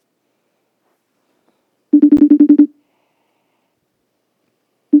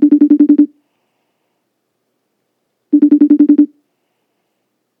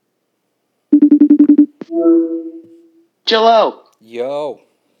Jello, Yo.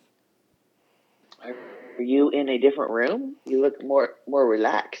 are you in a different room? You look more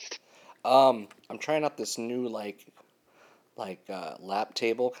relaxed. I'm trying out this new lap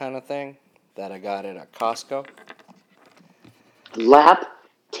table kind of thing that I got at a Costco. Lap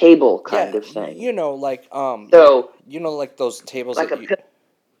table kind Yeah, of thing. you, So, like those tables like that a you.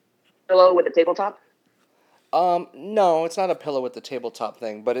 pillow with a tabletop? No, it's not a pillow with the tabletop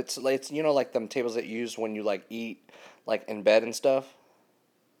thing, but it's like them tables that you use when you like eat like in bed and stuff.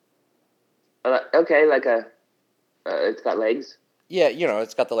 Okay, it's got legs. Yeah,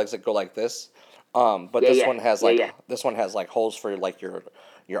 it's got the legs that go like this. But Yeah, this yeah, one has yeah, yeah. like holes for like your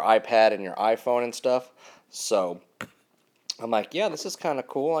iPad and your iPhone and stuff. So I'm like, yeah, this is kind of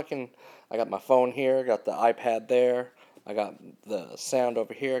cool. I got my phone here, I got the iPad there, I got the sound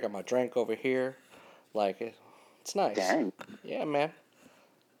over here, I got my drink over here. It's nice. Dang. Yeah, man.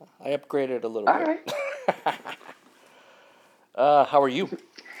 I upgraded a little All bit. right. How are you?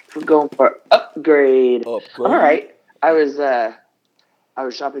 We're going for upgrade. All Upgrade? right. I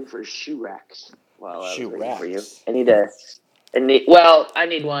was shopping for shoe racks while I was Shoe waiting for you. racks. I need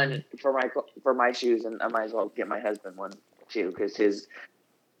one for my shoes, and I might as well get my husband one too because he's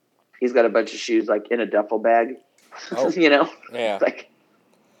got a bunch of shoes like in a duffel bag. Oh, yeah. Like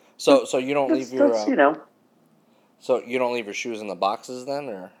So you don't leave your that's so you don't leave your shoes in the boxes then,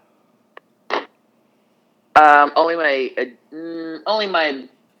 or? only my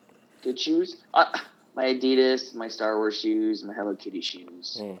good shoes. My Adidas, my Star Wars shoes, my Hello Kitty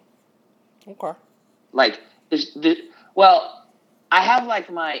shoes. Okay. Like well, I have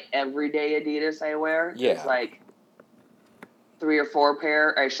like my everyday Adidas I wear. Yeah. There's like 3 or 4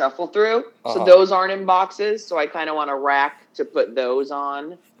 pair I shuffle through. So Uh-huh. those aren't in boxes. So I kind of want a rack to put those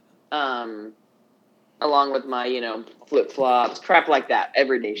on, along with my flip flops, crap like that,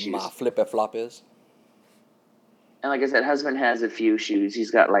 everyday shoes. My flippy flop is. And like I said, husband has a few shoes.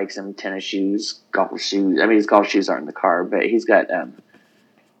 He's got like some tennis shoes, golf shoes. I mean, his golf shoes aren't in the car, but he's got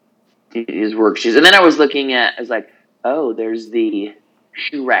his work shoes. And then I was looking at, I was like, oh, there's the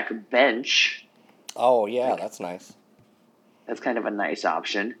shoe rack bench. Oh yeah, that's nice. That's kind of a nice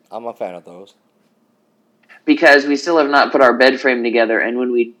option. I'm a fan of those. Because we still have not put our bed frame together, and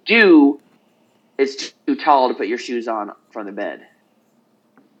when we do, it's too tall to put your shoes on from the bed.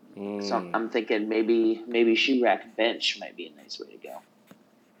 So I'm thinking maybe shoe rack bench might be a nice way to go.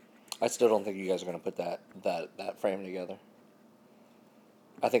 I still don't think you guys are gonna put that frame together.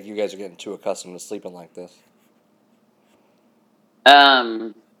 I think you guys are getting too accustomed to sleeping like this.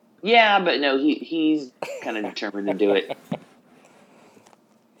 Yeah, but no, he's kind of determined to do it.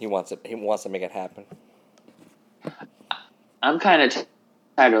 He wants it. He wants to make it happen. I'm kind of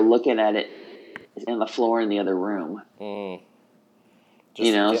tired of looking at it in the floor in the other room.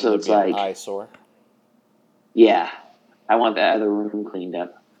 Just So it's like an eyesore. Yeah, I want that other room cleaned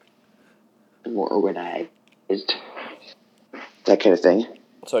up, more organized, that kind of thing.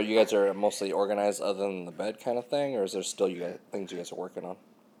 So you guys are mostly organized, other than the bed kind of thing, or is there still things you guys are working on?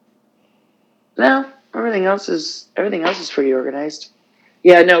 No, everything else is pretty organized.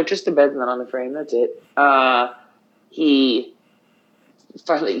 Yeah, no, just the bed's not on the frame. That's it. He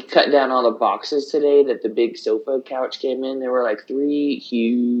finally cut down all the boxes today that the big sofa couch came in. There were like 3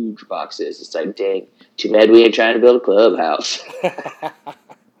 huge boxes. It's like, dang, too bad we ain't trying to build a clubhouse.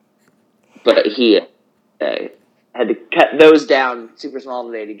 But he had to cut those down super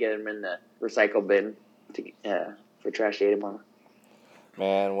small today to get them in the recycle bin for trash day tomorrow.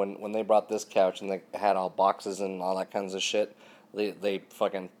 Man, when they brought this couch and they had all boxes and all that kinds of shit, they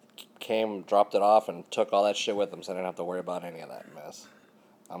fucking came, dropped it off, and took all that shit with them, so I didn't have to worry about any of that mess.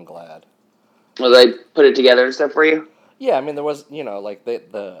 I'm glad. Well, they put it together and stuff for you? Yeah, I mean, there was, like,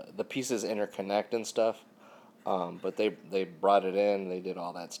 the pieces interconnect and stuff, but they brought it in, they did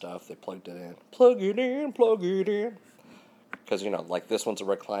all that stuff, they plugged it in. Plug it in. Because, like, this one's a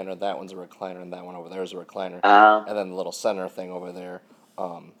recliner, that one's a recliner, and that one over there is a recliner. And then the little center thing over there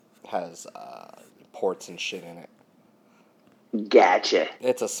has ports and shit in it. Gotcha.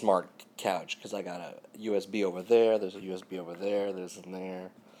 It's a smart couch, because I got a USB over there, there's a USB over there, there's in there.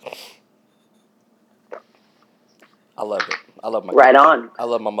 I love it. I love my right couch. On. I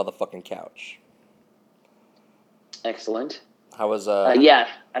love my motherfucking couch. Excellent. How was yeah.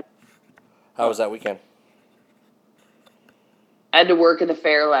 How was that weekend? I had to work at the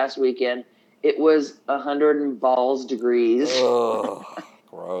fair last weekend. It was 100 degrees. Ugh,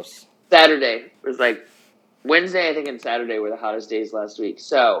 gross. Saturday was like Wednesday, I think, and Saturday were the hottest days last week.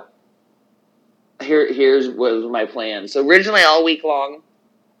 So here's what was my plan. So originally, all week long,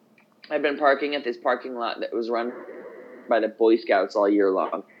 I've been parking at this parking lot that was run by the Boy Scouts all year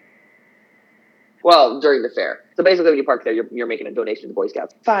long. Well, during the fair. So basically, when you park there, you're making a donation to the Boy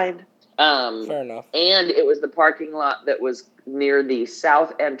Scouts. Fine. Fair enough. And it was the parking lot that was near the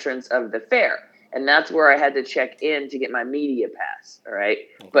south entrance of the fair. And that's where I had to check in to get my media pass. All right.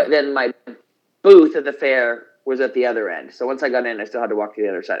 Okay. But then my booth at the fair was at the other end. So once I got in, I still had to walk to the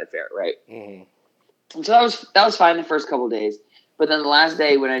other side of the fair. Right. Mm-hmm. And so that was fine the first couple of days. But then the last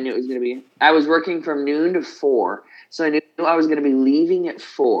day when I knew it was going to be, I was working from noon to 4. So I knew I was going to be leaving at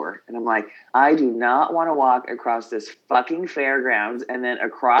 4. And I'm like, I do not want to walk across this fucking fairgrounds and then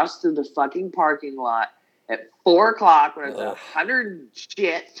across to the fucking parking lot at 4 o'clock when it's 100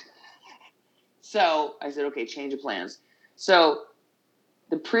 shit. So I said, okay, change of plans. So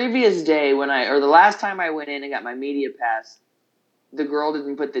the previous day the last time I went in and got my media pass, the girl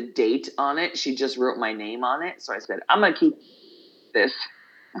didn't put the date on it. She just wrote my name on it. So I said, I'm going to keep this.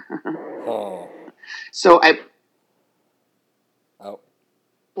 So I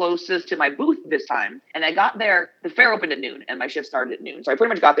closest to my booth this time, and I got there. The fair opened at noon, and my shift started at noon. So I pretty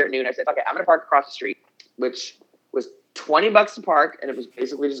much got there at noon. I said, "Okay, I'm going to park across the street," which was $20 to park, and it was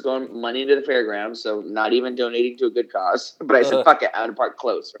basically just going money into the fairgrounds, so not even donating to a good cause. But I said, "Fuck it, I'm going to park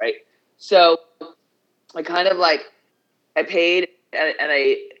close," right? So I kind of I paid, and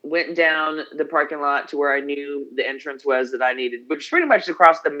I went down the parking lot to where I knew the entrance was that I needed, which is pretty much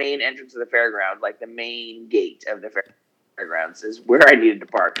across the main entrance of the fairground, like the main gate of the fairgrounds is where I needed to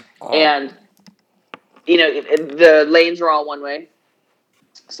park. And, the lanes were all one way.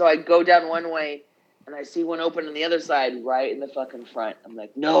 So I go down one way, and I see one open on the other side right in the fucking front. I'm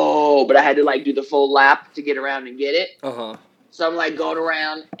like, no, but I had to, do the full lap to get around and get it. Uh-huh. So I'm going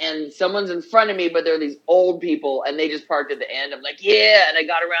around, and someone's in front of me, but they're these old people, and they just parked at the end. I'm like, yeah, and I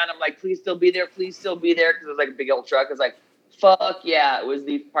got around. I'm like, please still be there, because it was like a big old truck. I was like, fuck yeah, it was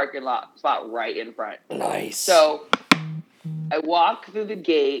the parking lot spot right in front. Nice. So I walk through the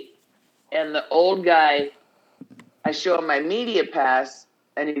gate, and the old guy, I show him my media pass,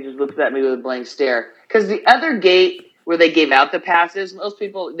 and he just looks at me with a blank stare. Because the other gate where they gave out the passes, most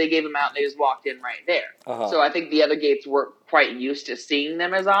people, they gave them out and they just walked in right there. Uh-huh. So I think the other gates weren't quite used to seeing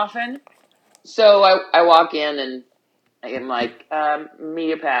them as often. So I walk in and I'm like,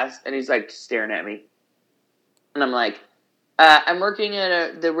 media pass. And he's staring at me. And I'm like, I'm working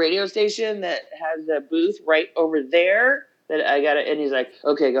at the radio station that has a booth right over there. That I got it, and he's like,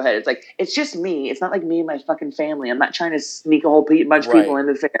 okay, go ahead. It's it's just me. It's not like me and my fucking family. I'm not trying to sneak a whole bunch of people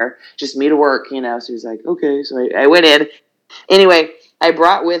into the fair. Just me to work, So he's like, okay. So I went in. Anyway, I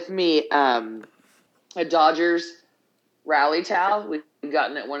brought with me a Dodgers rally towel we'd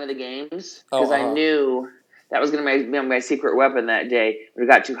gotten at one of the games because I knew that was going to be my secret weapon that day. When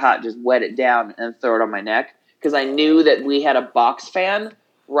it got too hot, just wet it down and throw it on my neck because I knew that we had a box fan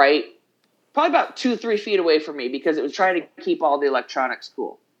probably about 2-3 feet away from me because it was trying to keep all the electronics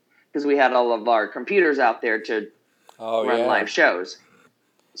cool because we had all of our computers out there to run live shows.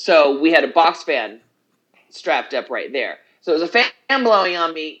 So we had a box fan strapped up right there. So it was a fan blowing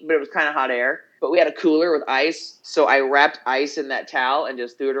on me, but it was kind of hot air. But we had a cooler with ice, so I wrapped ice in that towel and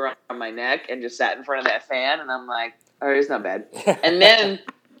just threw it around my neck and just sat in front of that fan. And I'm like, all right, it's not bad. And then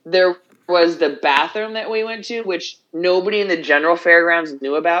there was the bathroom that we went to, which nobody in the general fairgrounds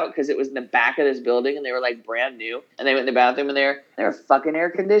knew about because it was in the back of this building and they were brand new. And they went in the bathroom and they were fucking air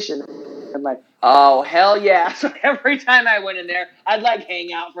conditioned. I'm like, oh, hell yeah. So every time I went in there, I'd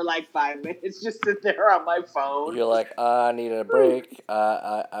hang out for 5 minutes, just sit there on my phone. You're like, I need a break.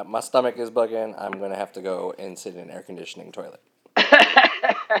 My stomach is bugging. I'm going to have to go and sit in an air conditioning toilet.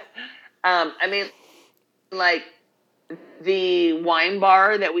 The wine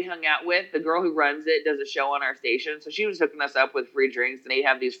bar that we hung out with, the girl who runs it does a show on our station. So she was hooking us up with free drinks, and they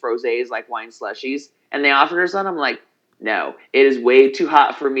have these frosés, wine slushies. And they offered her some. I'm like, no, it is way too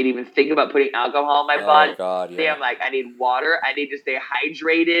hot for me to even think about putting alcohol in my body. Oh, God, yeah. I'm like, I need water. I need to stay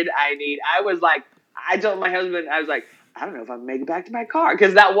hydrated. I told my husband, I was like, I don't know if I'm going to make it back to my car.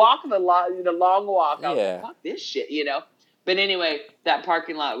 Because that walk, the long walk, I was like, fuck this shit, But anyway, that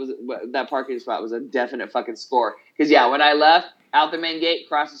parking spot was a definite fucking score. Because, when I left out the main gate,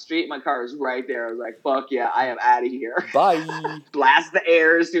 across the street, my car was right there. I was like, fuck yeah, I am out of here. Bye. Blast the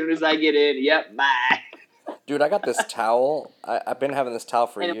air as soon as I get in. Yep, bye. Dude, I got this towel. I've been having this towel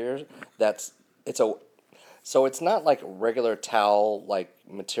for years. So it's not regular towel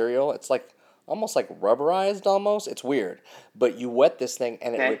material. It's almost rubberized almost. It's weird. But you wet this thing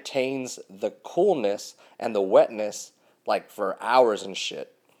and it retains the coolness and the wetness for hours and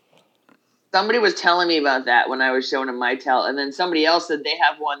shit. Somebody was telling me about that when I was showing them my towel, and then somebody else said they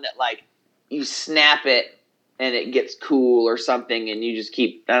have one that you snap it and it gets cool or something, and you just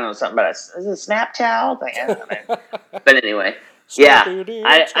keep, I don't know, something about is it a snap towel? I don't know. But anyway,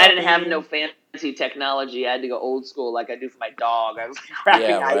 I didn't have no fancy technology. I had to go old school like I do for my dog. I was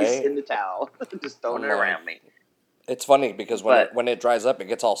cracking ice in the towel, just throwing it around me. It's funny because But when it dries up, it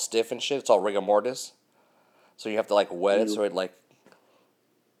gets all stiff and shit. It's all rigor mortis. So you have to like wet it so it like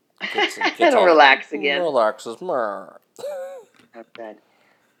gets it'll all relax again. Relaxes. Okay.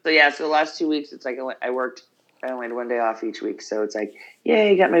 So yeah, so the last 2 weeks, it's like I only had one day off each week, so it's like,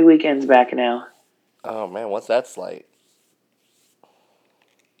 yay, got my weekends back now. Oh man, what's that like?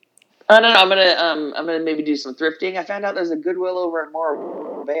 Oh no, I'm gonna maybe do some thrifting. I found out there's a Goodwill over in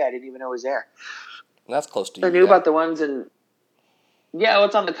Morro Bay. I didn't even know was there. That's close to you. I knew about the ones in. Yeah, well,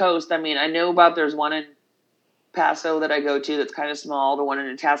 it's on the coast. I mean, I know about there's one in Paso that I go to that's kind of small. The one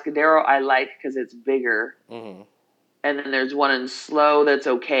in Atascadero I like because it's bigger. Mm-hmm. And then there's one in Slow that's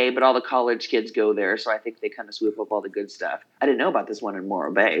okay, but all the college kids go there, so I think they kind of swoop up all the good stuff. I didn't know about this one in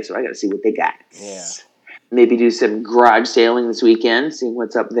Morro Bay, so I got to see what they got. Yeah. Maybe do some garage sailing this weekend, seeing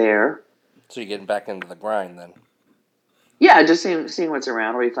what's up there. So you're getting back into the grind then? Yeah, just seeing what's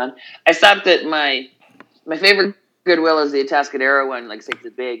around will be fun. I stopped at my favorite Goodwill is the Atascadero one, like 6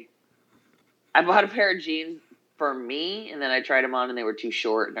 is big. I bought a pair of jeans for me, and then I tried them on, and they were too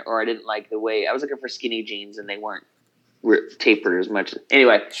short, or I didn't like the way. I was looking for skinny jeans, and they weren't tapered as much.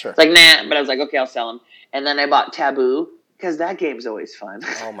 Anyway, sure. It's like, nah, but I was like, okay, I'll sell them. And then I bought Taboo, because that game's always fun.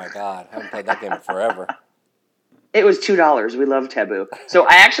 Oh my god, I haven't played that game in forever. It was $2. We love Taboo. So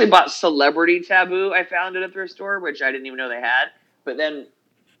I actually bought Celebrity Taboo I found at a thrift store, which I didn't even know they had. But then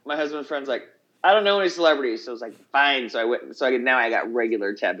my husband's friend's like, I don't know any celebrities. So I was like, fine. So I went. So now I got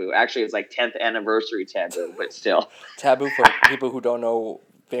regular Taboo. Actually, it's like 10th anniversary Taboo, but still. Taboo for people who don't know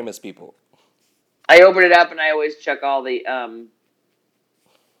famous people. I opened it up and I always check all the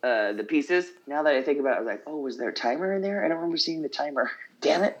pieces. Now that I think about it, I was like, oh, was there a timer in there? I don't remember seeing the timer.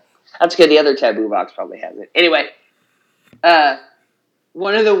 Damn it. That's good. The other Taboo box probably has it. Anyway,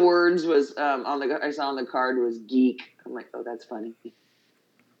 one of the words was I saw on the card was geek. I'm like, oh, that's funny.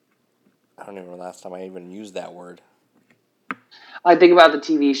 I don't even know the last time I even used that word. I think about the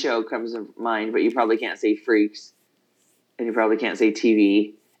TV show comes to mind, but you probably can't say freaks, and you probably can't say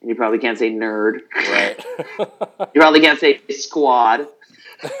TV, and you probably can't say nerd. Right. You probably can't say squad.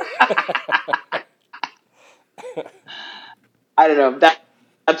 I don't know.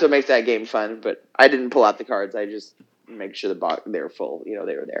 That's what makes that game fun. But I didn't pull out the cards. I just make sure they're full. They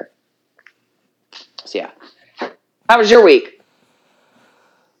were there. So yeah. How was your week?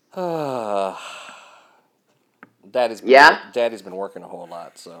 Daddy's been working a whole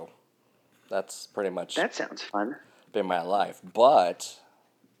lot, so that's pretty much. That sounds fun. Been my life, but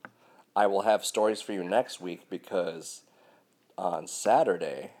I will have stories for you next week because on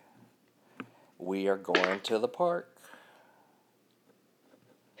Saturday we are going to the park.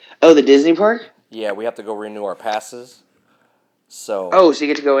 Oh, the Disney park? Yeah, we have to go renew our passes. So you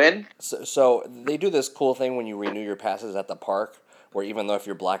get to go in? So they do this cool thing when you renew your passes at the park, where even though if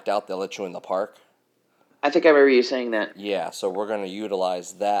you're blacked out, they'll let you in the park. I think I remember you saying that. Yeah, so we're going to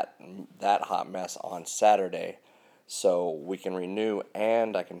utilize that hot mess on Saturday so we can renew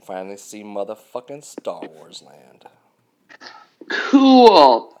and I can finally see motherfucking Star Wars Land.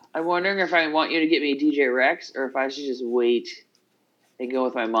 Cool. I'm wondering if I want you to get me DJ Rex or if I should just wait and go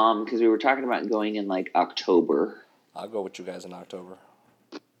with my mom because we were talking about going in like October. I'll go with you guys in October.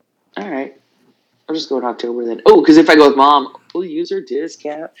 All right. I'll just go in October then. Oh, because if I go with mom, we'll use her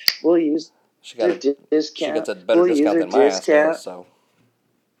discount. We'll use her discount. She gets a better discount than my ass does, so.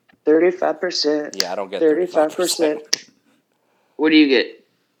 35%. Yeah, I don't get 35%. What do you get?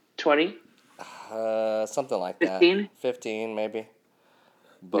 20? Something like 15? that. 15, maybe.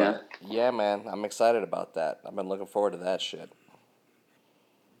 But, yeah, man, I'm excited about that. I've been looking forward to that shit.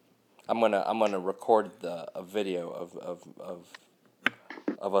 I'm gonna record a video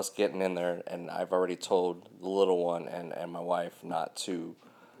of us getting in there, and I've already told the little one and my wife not to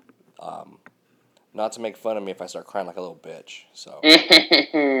make fun of me if I start crying like a little bitch. So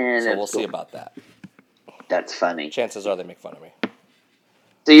we'll see about that. That's funny. Chances are they make fun of me.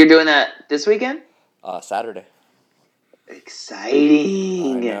 So you're doing that this weekend? Saturday.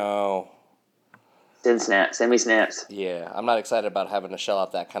 Exciting. I know. Send me snaps. Yeah, I'm not excited about having to shell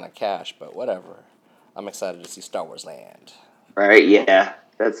out that kind of cash, but whatever. I'm excited to see Star Wars Land. Right, yeah.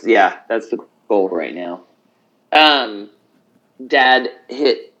 That's the goal right now. Dad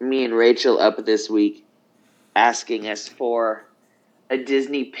hit me and Rachel up this week asking us for a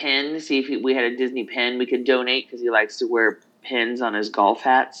Disney pin. See if we had a Disney pin we could donate because he likes to wear pins on his golf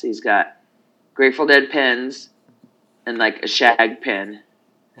hats. He's got Grateful Dead pins and like a Shag pin,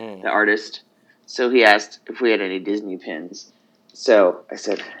 the artist. So he asked if we had any Disney pins. So I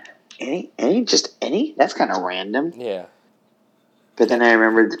said, any? That's kind of random. Yeah. But then I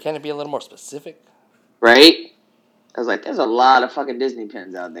remembered, Can it be a little more specific? right? I was like, there's a lot of fucking Disney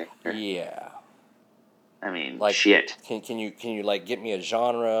pins out there. Yeah. I mean, Like, shit. Can you like get me a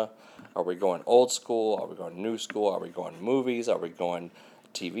genre? Are we going old school? Are we going new school? Are we going movies? Are we going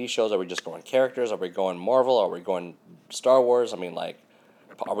TV shows? Are we just going characters? Are we going Marvel? Are we going Star Wars? I mean, like,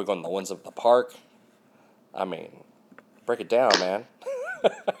 are we going the ones at the park? I mean, break it down, man.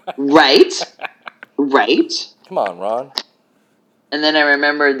 Right. Right. Come on, Ron. And then I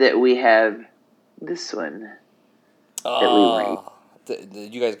remembered that we have this one that we read.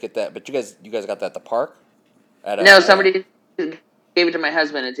 Did you guys get that? But you guys got that at the park? Somebody gave it to my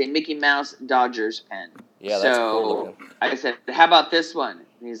husband. It's a Mickey Mouse Dodgers pen. Yeah, that's cool looking. I said, how about this one?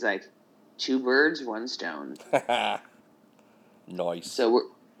 And he's like, 2 birds, 1 stone. Nice.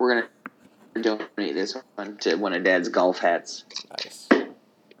 So we're going to donate this one to one of Dad's golf hats. Nice.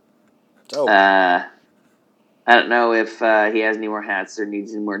 Dope. I don't know if he has any more hats or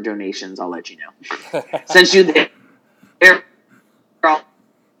needs any more donations. I'll let you know. Since you're there all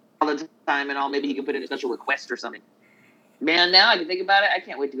the time and all, maybe he can put in a special request or something. Man, now I can think about it. I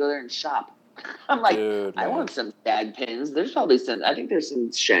can't wait to go there and shop. I'm like, Dude, I want some Shag pins. There's probably some. I think there's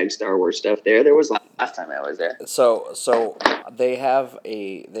some Shag Star Wars stuff there. There was last time I was there. So they have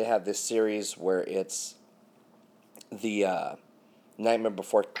this series where it's the Nightmare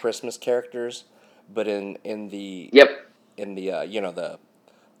Before Christmas characters, but in the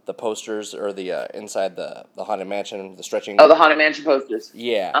the posters or the inside the Haunted Mansion, the stretching. Oh, the Haunted Mansion posters.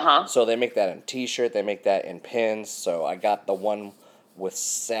 Yeah. So they make that in T-shirt. They make that in pins. So I got the one with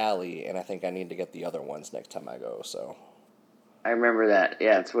Sally, and I think I need to get the other ones next time I go. So I remember that.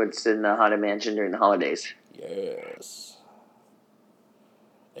 Yeah, it's what's in the Haunted Mansion during the holidays. Yes.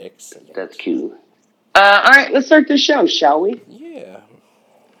 Excellent. That's cool. All right, let's start the show, shall we? Yeah.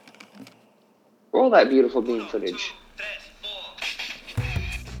 Roll that beautiful bean footage.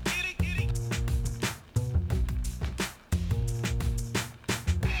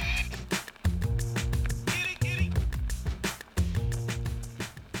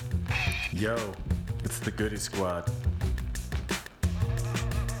 Yo, it's the Goody Squad.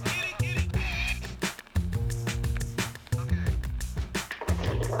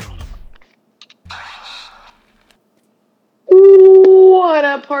 What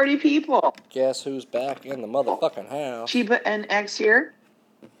up, party people? Guess who's back in the motherfucking house? Chiba and X here.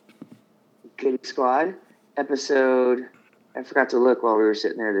 Goody Squad. Episode... I forgot to look while we were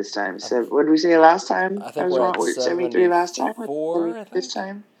sitting there this time. So, what did we say last time? I think we're at 73 last time? 74, This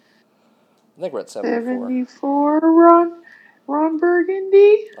time? I think we're at 74. 74, Ron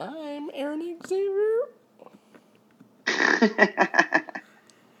Burgundy. I'm Aaron Xavier.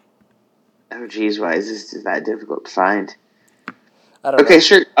 Oh, geez, why is this that difficult to find? I don't know. Okay,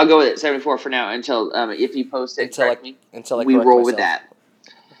 sure. I'll go with it. 74 for now until if you post it, until I we correct roll myself. with that.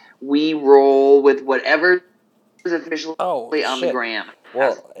 We roll with whatever is officially on the gram.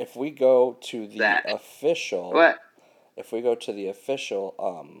 Well, if we go to the official, if we go to the official,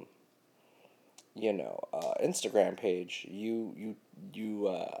 Instagram page, you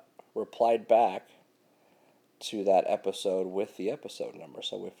replied back to that episode with the episode number.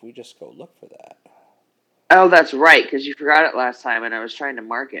 So if we just go look for that. Oh, that's right, because you forgot it last time, and I was trying to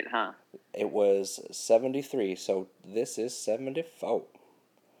mark it, huh? It was 73, so this is 74.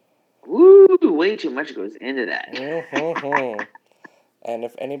 Woo, way too much goes into that. Mm-hmm. And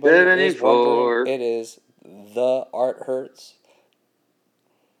if anybody is wondering, it is The Art Hurts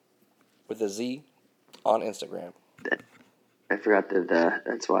with a Z on Instagram. I forgot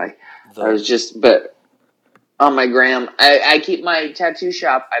that's why. But on my gram, I keep my tattoo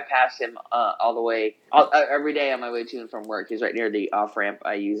shop. I pass him all the way, every day on my way to and from work. He's right near the off-ramp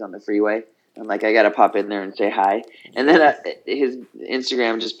I use on the freeway. I'm like, I got to pop in there and say hi. And then his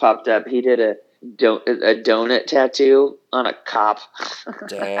Instagram just popped up. He did a donut tattoo on a cop.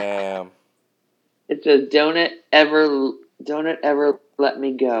 Damn. It's a don't it ever let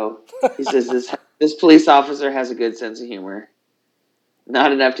me go. He says this police officer has a good sense of humor.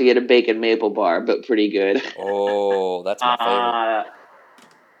 Not enough to get a bacon maple bar, but pretty good. Oh, that's my favorite.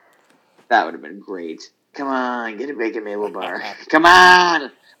 That would have been great. Come on, get a bacon maple bar. Come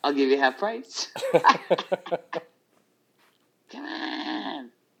on, I'll give you half price. Come on.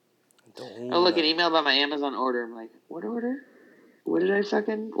 Oh, look, an email about my Amazon order. I'm like, what order? What did I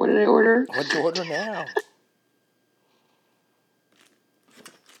order? What'd you order now?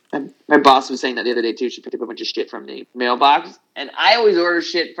 My boss was saying that the other day, too. She picked up a bunch of shit from the mailbox. And I always order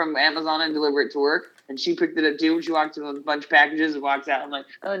shit from Amazon and deliver it to work. And she picked it up, too. When she walked in with a bunch of packages and walks out. I'm like,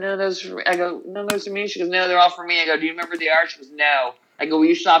 oh, no, those are for me. I go, no, those are me. She goes, no, they're all for me. I go, do you remember the R? She goes, no. I go, were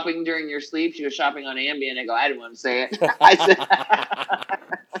you shopping during your sleep? She goes, shopping on Ambien. I go, I didn't want to say it. I said,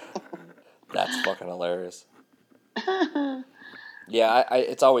 That's fucking hilarious. Yeah,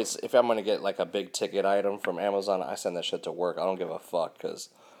 it's always, if I'm gonna get like a big ticket item from Amazon, I send that shit to work. I don't give a fuck, because,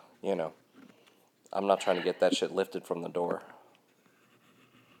 you know, I'm not trying to get that shit lifted from the door.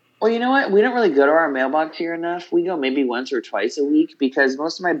 well, you know what? We don't really go to our mailbox here enough. We go maybe once or twice a week because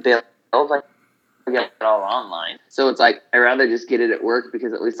most of my bills, I get it all online. So it's like, I'd rather just get it at work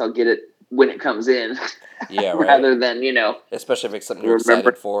because at least I'll get it when it comes in. Yeah, right. Rather than, Especially if it's something you're remember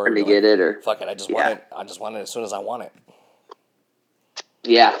excited for. to You're get like, it or. fuck it, I just want it. I just want it as soon as I want it.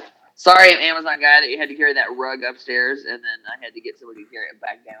 Yeah. Sorry, Amazon guy, that you had to carry that rug upstairs, and then I had to get somebody to carry it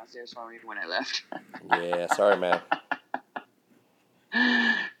back downstairs for me when I left. Yeah, sorry, man.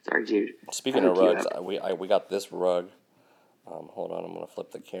 Sorry, dude. Speaking of rugs, we got this rug. Hold on, I'm gonna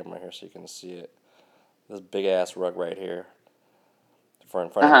flip the camera here so you can see it. This big ass rug right here, for in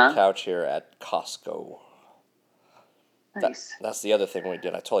front of the couch here at Costco. Nice. That's the other thing we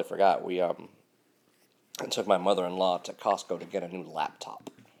did. I totally forgot. I took my mother-in-law to Costco to get a new laptop.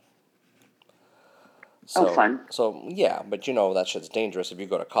 So, fun. So, yeah, but you know that shit's dangerous. If you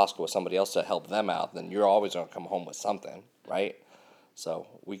go to Costco with somebody else to help them out, then you're always going to come home with something, right? So,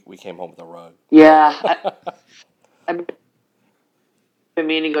 we came home with a rug. Yeah. I've been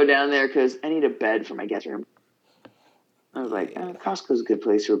meaning to go down there because I need a bed for my guest room. I was like, Costco's a good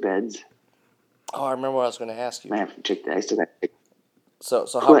place for beds. Oh, I remember what I was going to ask you. I have to check that. I still got to check. So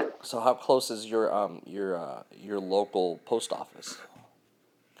how close is your local post office?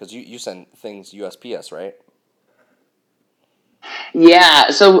 Because you send things USPS, right?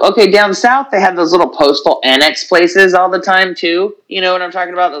 Yeah. So, okay, down south, they have those little postal annex places all the time, too. You know what I'm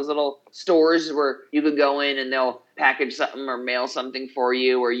talking about? Those little stores where you could go in and they'll package something or mail something for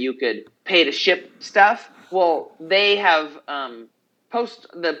you, or you could pay to ship stuff. Well, they have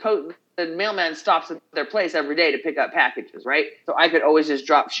the mailman stops at their place every day to pick up packages, right? So I could always just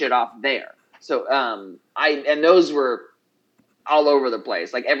drop shit off there. So and those were all over the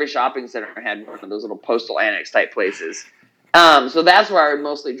place. Like every shopping center had one of those little postal annex type places. So that's where I would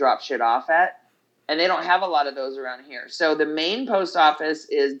mostly drop shit off at. And they don't have a lot of those around here. So the main post office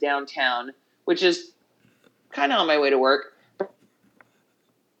is downtown, which is kind of on my way to work. But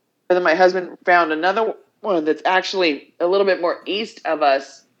then my husband found another one that's actually a little bit more east of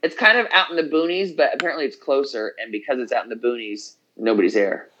us. It's kind of out in the boonies, but apparently it's closer. And because it's out in the boonies, nobody's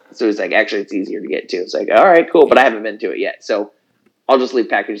there. So it's like, actually, it's easier to get to. It's like, all right, cool. But I haven't been to it yet. So I'll just leave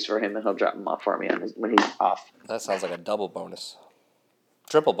packages for him and he'll drop them off for me when he's off. That sounds like a double bonus.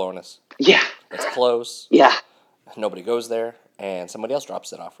 Triple bonus. Yeah. It's close. Yeah. Nobody goes there, and somebody else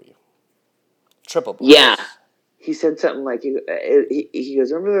drops it off for you. Triple bonus. Yeah. He said something like, he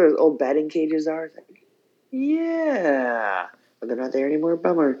goes, remember where those old batting cages are? I was like, yeah. But they're not there anymore.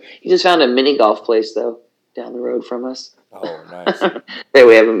 Bummer. He just found a mini golf place, though, down the road from us. Oh, nice.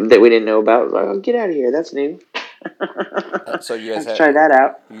 that we didn't know about. I was like, oh, get out of here. That's new. So you guys try that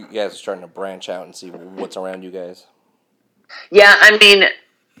out. You guys are starting to branch out and see what's around you guys. Yeah, I mean,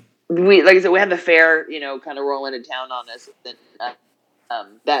 like I said, we had the fair, kind of rolling into town on us. And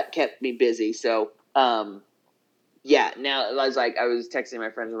that kept me busy. So, yeah, now I was texting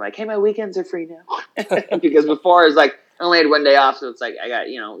my friends and like, hey, my weekends are free now. Because before I was like, I only had one day off. So it's like, I got,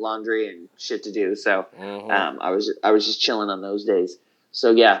 laundry and shit to do. So, I was just chilling on those days.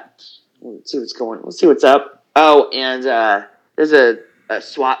 So yeah, let's see what's going. Let's see what's up. Oh, and there's a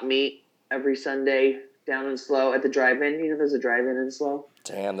swap meet every Sunday down in Slow at the drive-in. There's a drive-in in Slow.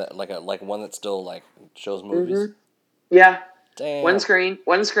 Damn, that like one that still like shows movies. Mm-hmm. Yeah. Damn. One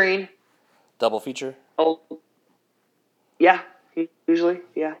screen. Double feature. Oh. Yeah. Usually,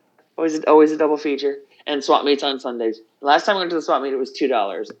 yeah. Always a double feature. And swap meets on Sundays. Last time I went to the swap meet, it was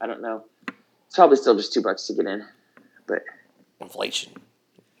 $2. I don't know. It's probably still just $2 to get in, but inflation.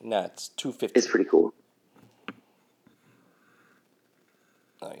 No, it's $2.50. It's pretty cool.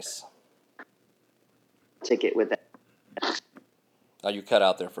 Nice. Ticket with it. Oh, you cut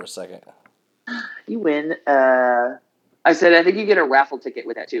out there for a second. You win. I said I think you get a raffle ticket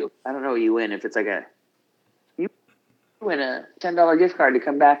with that too. I don't know what you win if it's like you win a $10 gift card to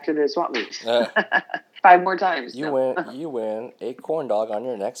come back to the swap meet 5 more times. You win a corn dog on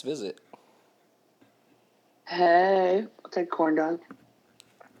your next visit. Hey, I'll take corn dog.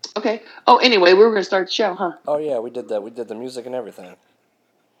 Okay. Oh, anyway, we were gonna start the show, huh? Oh yeah, we did that. We did the music and everything.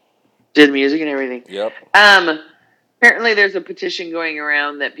 Did music and everything. Yep. Apparently there's a petition going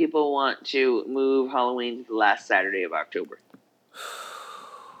around that people want to move Halloween to the last Saturday of October.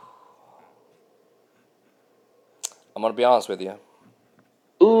 I'm going to be honest with you.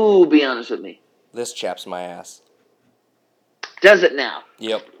 Ooh, be honest with me. This chaps my ass. Does it now?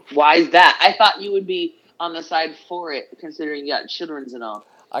 Yep. Why is that? I thought you would be on the side for it, considering you got children's and all.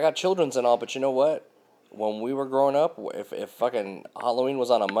 I got children's and all, but you know what? When we were growing up, if fucking Halloween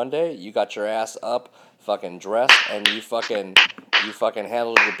was on a Monday, you got your ass up, fucking dressed, and you fucking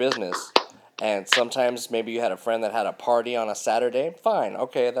handled your business. And sometimes maybe you had a friend that had a party on a Saturday. Fine,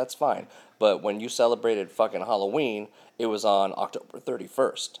 okay, that's fine. But when you celebrated fucking Halloween, it was on October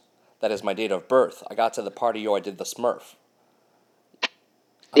 31st. That is my date of birth. I got to the party, I did the Smurf.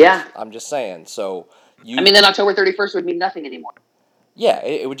 I'm just saying. So then October 31st would mean nothing anymore. Yeah,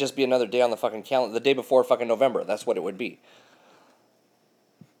 it would just be another day on the fucking calendar. The day before fucking November. That's what it would be.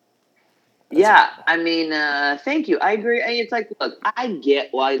 Thank you. I agree. It's like, look, I get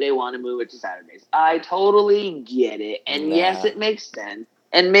why they want to move it to Saturdays. I totally get it. And yes, it makes sense.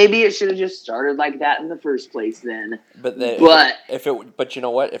 And maybe it should have just started like that in the first place then. But you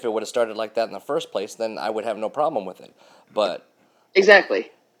know what? If it would have started like that in the first place, then I would have no problem with it. But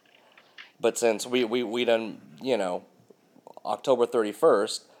exactly. But since we done, October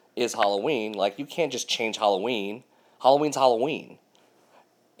 31st is Halloween, like you can't just change Halloween. Halloween's Halloween.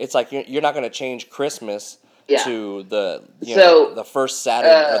 It's like you're not going to change Christmas to the first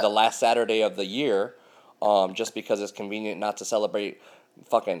Saturday or the last Saturday of the year, just because it's convenient not to celebrate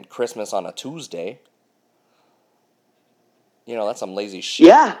fucking Christmas on a Tuesday. That's some lazy shit.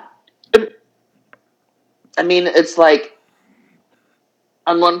 Yeah. I mean, it's like,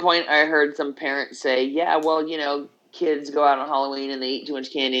 on one point I heard some parents say, yeah, well, kids go out on Halloween and they eat too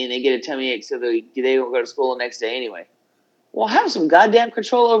much candy and they get a tummy ache, so they don't go to school the next day anyway. Well, have some goddamn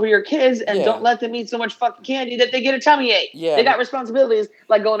control over your kids and don't let them eat so much fucking candy that they get a tummy ache. Yeah, they got responsibilities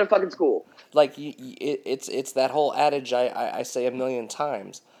like going to fucking school. Like it's that whole adage I say a million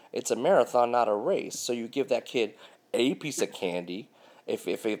times. It's a marathon, not a race. So you give that kid a piece of candy.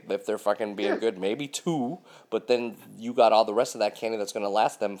 If they're fucking being good, maybe two. But then you got all the rest of that candy that's gonna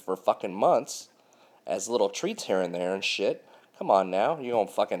last them for fucking months, as little treats here and there and shit. Come on now, you gonna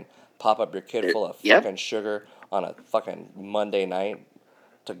fucking pop up your kid full of fucking sugar on a fucking Monday night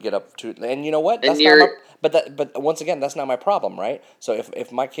to get up to, and you know what? That's not but once again, that's not my problem, right? So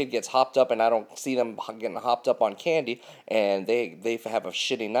if my kid gets hopped up and I don't see them getting hopped up on candy and they have a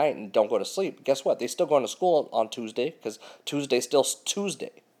shitty night and don't go to sleep, guess what? They still going to school on Tuesday because Tuesday's still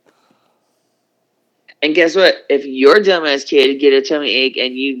Tuesday. And guess what? If your dumbass kid get a tummy ache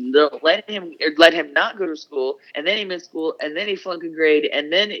and you don't let him not go to school, and then he missed school, and then he flunk a grade,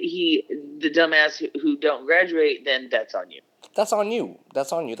 and then the dumbass who don't graduate, then that's on you. That's on you.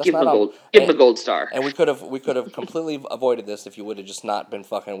 That's on you. That's give not on. Give him a gold star. And we could have completely avoided this if you would have just not been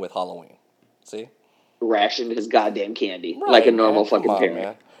fucking with Halloween. See? Rationed his goddamn candy like a normal fucking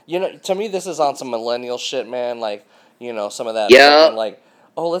parent. Man. To me, this is on some millennial shit, man. Like, some of that fucking, like,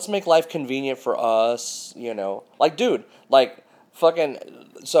 oh, let's make life convenient for us, Like, dude, like, fucking,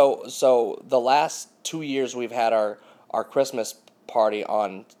 so the last 2 years we've had our Christmas party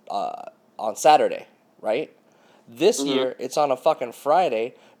on Saturday, right? This year, it's on a fucking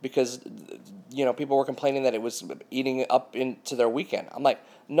Friday because, people were complaining that it was eating up into their weekend. I'm like,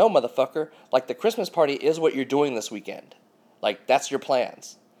 no, motherfucker. Like, the Christmas party is what you're doing this weekend. Like, that's your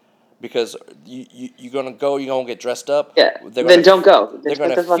plans. Because you're going to go, you're going to get dressed up. Yeah, then don't go. They're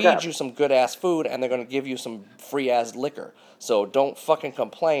going to feed you some good-ass food, and they're going to give you some free-ass liquor. So don't fucking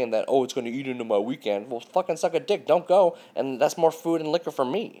complain that, oh, it's going to eat into my weekend. Well, fucking suck a dick. Don't go, and that's more food and liquor for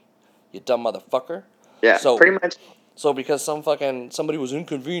me. You dumb motherfucker. Yeah, pretty much. So because somebody was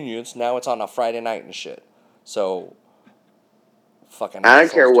inconvenienced, now it's on a Friday night and shit. So fucking. I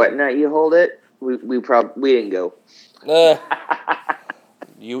don't care what night you hold it. We didn't go.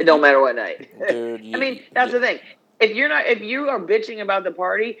 It don't matter what night. Dude, that's the thing. If you are bitching about the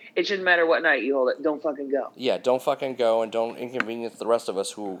party, it shouldn't matter what night you hold it. Don't fucking go. Yeah, don't fucking go and don't inconvenience the rest of us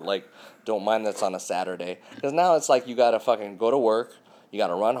who don't mind that's on a Saturday. Because now it's like you gotta fucking go to work, you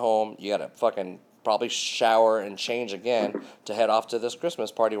gotta run home, you gotta fucking probably shower and change again to head off to this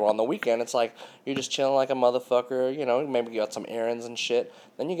Christmas party. Where on the weekend, it's like you're just chilling like a motherfucker, maybe you got some errands and shit.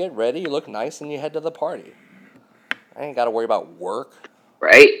 Then you get ready, you look nice, and you head to the party. I ain't got to worry about work.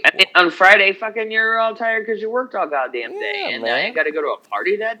 Right? On Friday, fucking, you're all tired because you worked all goddamn day. And now you got to go to a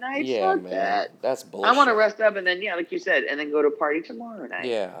party that night? Yeah, Fuck man. that. That's bullshit. I want to rest up and then, like you said, and then go to a party tomorrow night.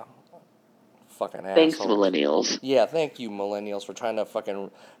 Yeah. Fucking assholes. Thanks, millennials. Yeah, thank you, millennials, for trying to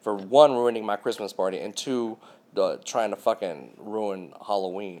fucking, for one, ruining my Christmas party, and two, trying to fucking ruin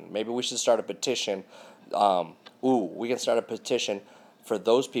Halloween. Maybe we should start a petition. We can start a petition for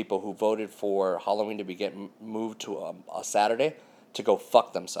those people who voted for Halloween to get moved to a Saturday to go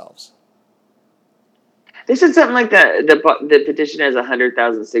fuck themselves. They said something like that. The petition has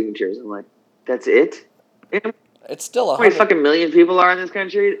 100,000 signatures. I'm like, that's it? it's still how many 100. fucking million people are in this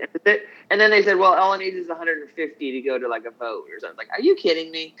country? And then they said, well, all it needs is 150 to go to like a vote or something. Like, are you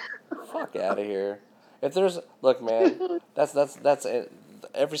kidding me? Fuck out of here. If there's look, man, that's it.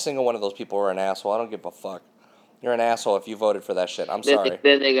 Every single one of those people are an asshole. I don't give a fuck. You're an asshole if you voted for that shit. I'm sorry.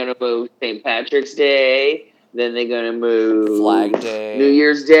 Then they're gonna move St. Patrick's Day. Then they're gonna move Flag Day, New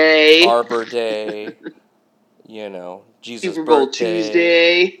Year's Day, Arbor Day. Jesus Super Bowl birthday.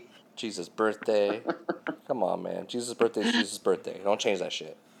 Tuesday. Jesus birthday. Come on, man. Jesus birthday is Jesus birthday. Don't change that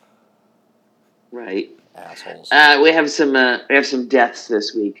shit. Right. Assholes. We have some deaths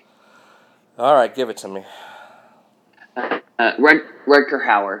this week. All right, give it to me. Rutger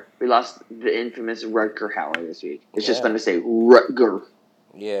Hauer. We lost the infamous Rutger Hauer this week. It's just fun to say Rutger.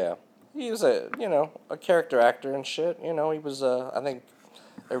 Yeah. He was a character actor and shit. He was, I think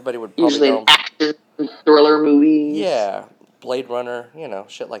everybody would probably Usually know in action thriller movies. Yeah. Blade Runner,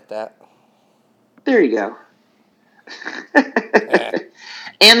 shit like that. There you go.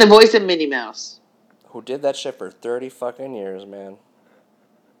 And the voice of Minnie Mouse. Who did that shit for 30 fucking years, man.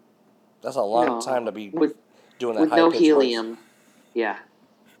 That's a long time to be doing that high-pitched helium. voice. Yeah.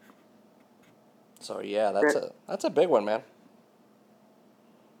 So yeah, that's a big one, man.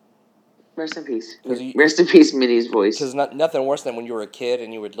 Rest in peace. Rest in peace, Minnie's voice. Because nothing worse than when you were a kid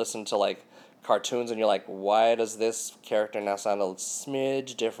and you would listen to like cartoons and you're like, why does this character now sound a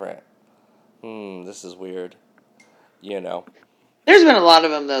smidge different? This is weird. There's been a lot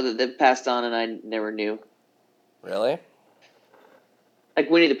of them though that they've passed on and I never knew. Really? Like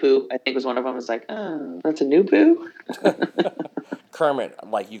Winnie the Pooh, I think was one of them. It's like, oh, that's a new Pooh. Kermit,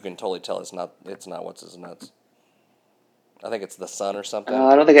 like you can totally tell it's not what's his nuts. I think it's the sun or something.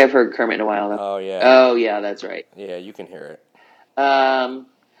 I don't think I've heard Kermit in a while though. Oh yeah. Oh yeah, that's right. Yeah, you can hear it.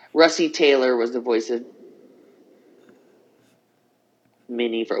 Russie Taylor was the voice of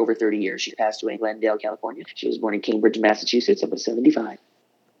Minnie for over 30 years. She passed away in Glendale, California. She was born in Cambridge, Massachusetts, and was 75.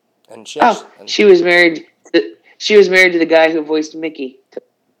 And she was married. She was married to the guy who voiced Mickey.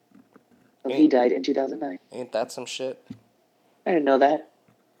 He died in 2009. Ain't that some shit? I didn't know that.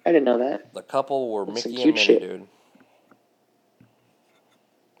 The couple were That's Mickey and Minnie, dude.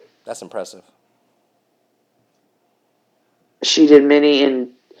 That's impressive. She did Minnie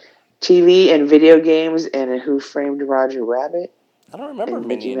in TV and video games and Who Framed Roger Rabbit. I don't remember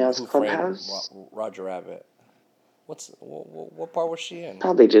Minnie in Who Framed Roger Rabbit. What part was she in?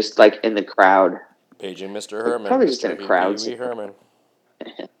 Probably just like in the crowd. Paging Mr. Herman. Probably just in a crowd. Pee Wee Herman.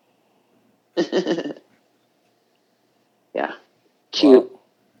 Yeah. Cute. Well,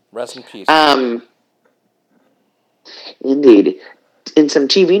 rest in peace. Indeed. In some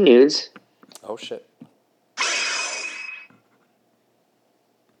TV news. Oh shit.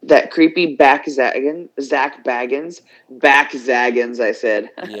 That creepy Zach Baggins. Zaggins, I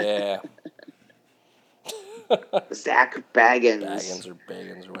said. Yeah. Zach Baggins. Baggins or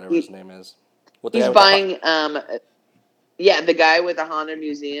Bagans or whatever his name is. He's buying, the guy with the Haunted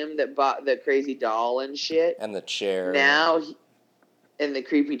Museum that bought the crazy doll and shit. And the chair. And the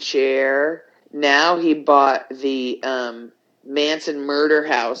creepy chair. Now he bought the Manson murder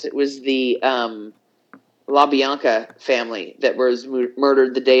house. It was the LaBianca family that was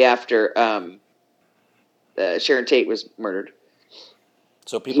murdered the day after Sharon Tate was murdered.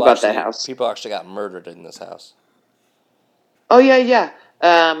 So people that house. People actually got murdered in this house. Oh yeah.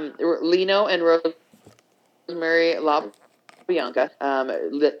 Lino and Rosemary LaBianca.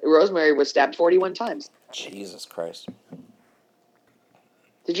 Rosemary was stabbed 41 times. Jesus Christ.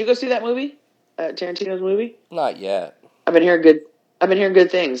 Did you go see that movie? Tarantino's movie? Not yet. I've been hearing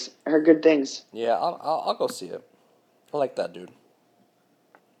good things. I heard good things. Yeah, I'll go see it. I like that dude.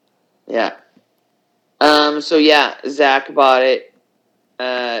 Yeah. So yeah, Zach bought it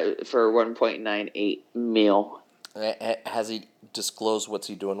for $1.98 million. Has he disclosed what's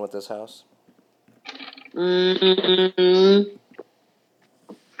he doing with this house? Mm-hmm.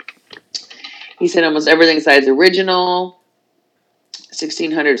 He said almost everything besides original.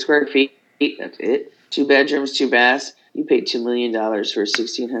 1,600 square feet. That's it. 2 bedrooms, 2 baths. You paid $2 million for a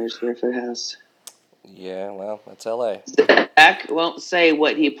 1,600 square foot house. Yeah, well, that's L.A. Zach won't say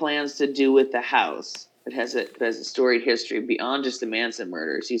what he plans to do with the house. It has a storied history beyond just the Manson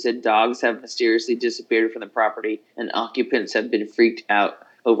murders. He said dogs have mysteriously disappeared from the property, and occupants have been freaked out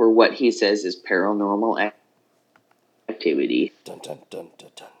over what he says is paranormal activity. Dun dun dun dun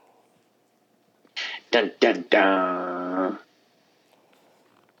dun. Dun dun dun.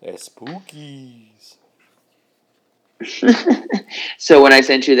 Spookies. So when I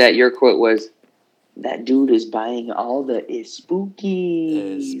sent you that, your quote was, "That dude is buying all the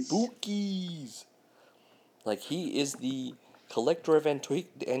spookies." Spookies. Like he is the collector of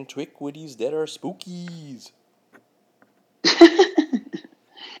antiquities that are spookies.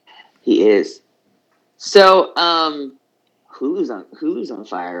 He is. So, Hulu's on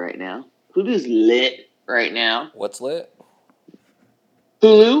fire right now. Hulu's lit right now. What's lit?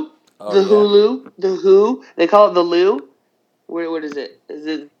 Hulu, Oh yeah. The Who. They call it the Lou. What is it? Is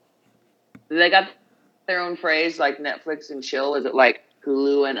it? They got their own phrase like Netflix and chill. Is it like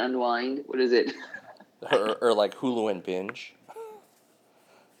Hulu and unwind? What is it? Or like Hulu and binge.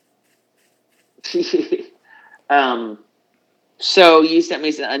 um. So you sent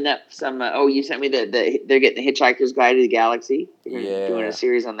me some. You sent me the they're getting the Hitchhiker's Guide to the Galaxy. They're doing a Yeah.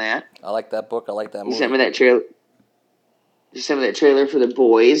 series on that. I like that book. I like that You movie. sent me that trailer. You sent me that trailer for The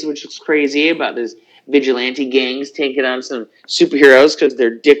Boys, which looks crazy about this vigilante gangs taking on some superheroes because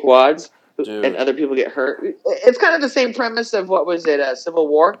they're dickwads Dude. and other people get hurt. It's kind of the same premise of what was it, Civil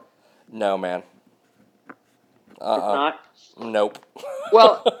War? No, man. It's not. Nope.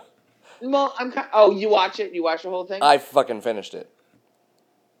 Well, you watch it? You watch the whole thing? I fucking finished it.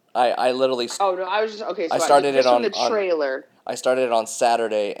 I literally. Oh no, I was just okay. So I started just it from the trailer. I started it on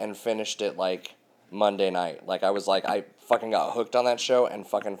Saturday and finished it like Monday night. Like I fucking got hooked on that show and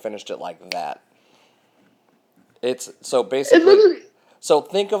fucking finished it like that. It's so basically. So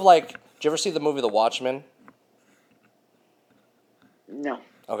think of like, did you ever see the movie The Watchmen? No.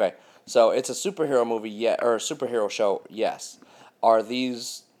 Okay, so it's a superhero movie, or a superhero show, yes. Are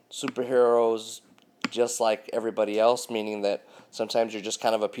these superheroes just like everybody else, meaning that sometimes you're just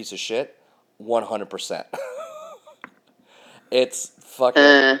kind of a piece of shit? 100%. It's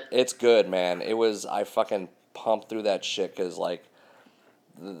fucking, it's good, man. I fucking pumped through that shit, because, like,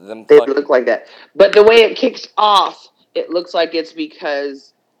 They look like that. But the way it kicks off, it looks like it's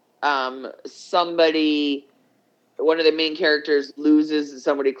because somebody, one of the main characters, loses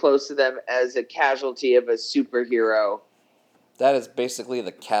somebody close to them as a casualty of a superhero. That is basically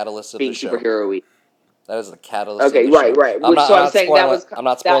the catalyst of being the show. Superhero-y. That is the catalyst of Okay, the show. right. I'm not saying spoiling, that was. I'm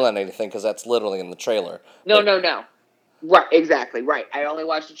not spoiling anything, because that's literally in the trailer. No. Right, exactly, right. I only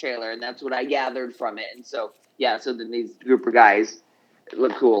watched the trailer, and that's what I gathered from it. And so, yeah, so then these group of guys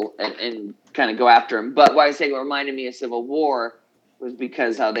look cool and kind of go after him. But why I say it reminded me of Civil War was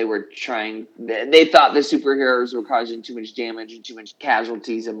because how they were trying. They thought the superheroes were causing too much damage and too much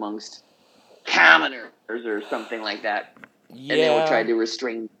casualties amongst commoners or something like that. Yeah. And they were trying to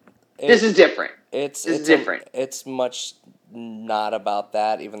restrain. This is different. It's different. It's much not about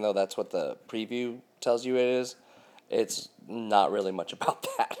that, even though that's what the preview tells you it is. It's not really much about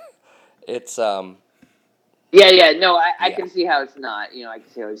that. It's Yeah. No, I Yeah. can see how it's not. I can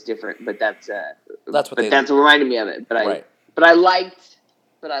see how it's different. But that's what reminded me of it. But right. I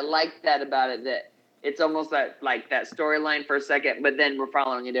liked that about it. That it's almost that storyline for a second, but then we're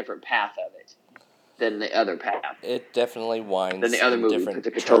following a different path of it than the other path. It definitely winds Than the other in movie different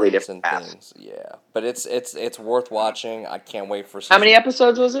took a totally turns different and path. things. Yeah, but it's worth watching. I can't wait for season. How many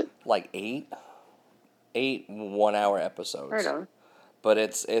episodes was it? Like 8 1-hour episodes. Right on. But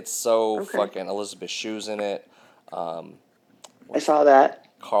it's so fucking. Elizabeth Shue's in it. I saw that.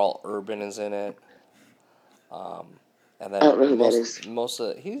 Carl Urban is in it. And then I don't know who that is. most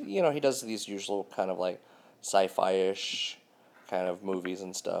of he does these usual kind of like sci-fi-ish kind of movies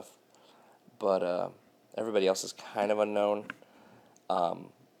and stuff. But everybody else is kind of unknown. But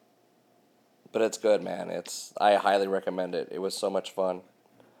it's good, man. I highly recommend it. It was so much fun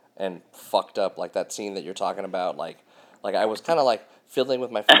and fucked up, like that scene that you're talking about. Like I was kind of like fiddling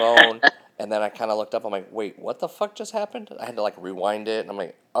with my phone, and then I kind of looked up. I'm like, wait, what the fuck just happened? I had to like rewind it, and I'm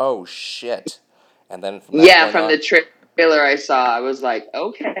like, oh shit. And then from the trailer I saw, I was like,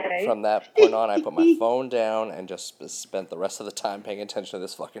 okay. From that point on, I put my phone down and just spent the rest of the time paying attention to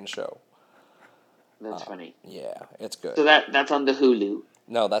this fucking show. That's funny. Yeah, it's good. So that's on the Hulu.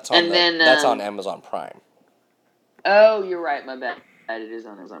 No, that's on that's on Amazon Prime. Oh, you're right. My bad. It is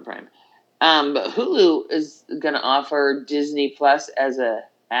on Amazon Prime. But Hulu is going to offer Disney Plus as a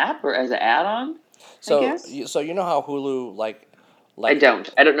app or as an add-on. So, I guess. So you know how Hulu like I don't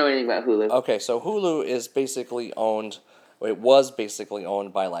know anything about Hulu. Okay, so Hulu is basically owned. It was basically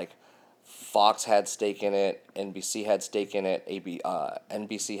owned by like Fox had stake in it, NBC had stake in it,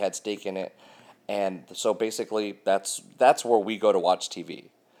 NBC had stake in it, and so basically that's where we go to watch TV.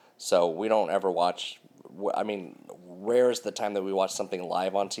 So we don't ever watch. I mean, rare is the time that we watch something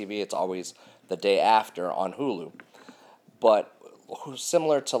live on TV. It's always the day after on Hulu. But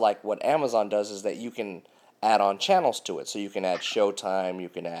similar to like what Amazon does is that you can add on channels to it. So you can add Showtime, you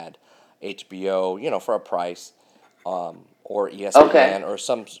can add HBO, for a price, or ESPN or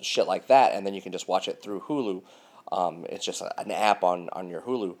some shit like that, and then you can just watch it through Hulu. It's just an app on your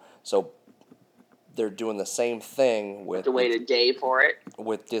Hulu. So they're doing the same thing with to wait a day for it.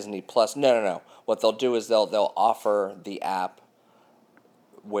 with Disney Plus. No. What they'll do is they'll offer the app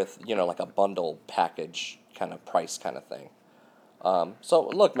with, like a bundle package kind of price kind of thing. So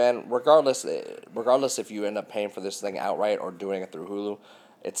look, man, regardless if you end up paying for this thing outright or doing it through Hulu,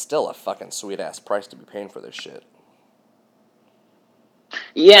 it's still a fucking sweet ass price to be paying for this shit.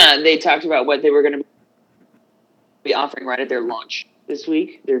 Yeah, they talked about what they were going to be offering right at their launch this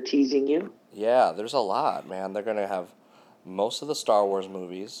week. They're teasing you. Yeah, there's a lot, man. They're gonna have most of the Star Wars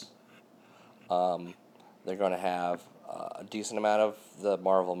movies. They're gonna have a decent amount of the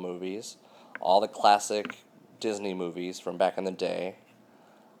Marvel movies, all the classic Disney movies from back in the day,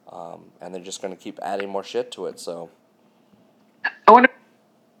 and they're just gonna keep adding more shit to it. So I wonder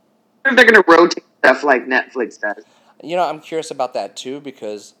if they're going to rotate stuff like Netflix does. I'm curious about that too,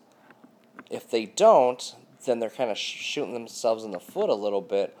 because if they don't, then they're kind of shooting themselves in the foot a little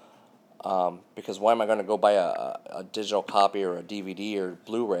bit. Because why am I going to go buy a digital copy or a DVD or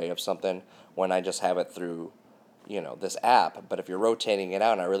Blu-ray of something when I just have it through, this app? But if you're rotating it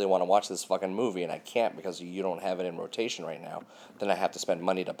out and I really want to watch this fucking movie and I can't because you don't have it in rotation right now, then I have to spend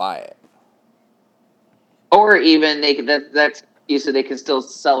money to buy it. Or even that's you so they can still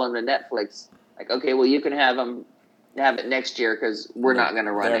sell them to Netflix. Like, okay, well, you can have it next year because we're not going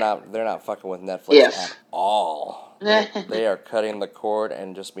to run it. They're not fucking with Netflix at all. They are cutting the cord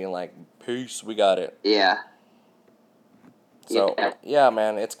and just being like, peace, we got it. Yeah. So, yeah,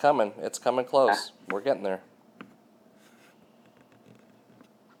 man, it's coming. It's coming close. Yeah. We're getting there.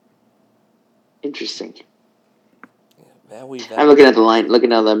 Interesting. Yeah, I'm looking at the line,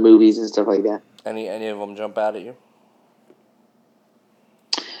 looking at the movies and stuff like that. Any of them jump out at you?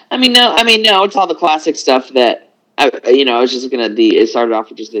 I mean, no. It's all the classic stuff that I was just looking at it started off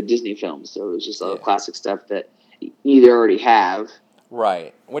with just the Disney films, so it was just all the classic stuff that you either already have.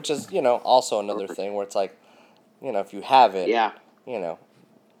 Right, which is also another thing where it's like, if you have it,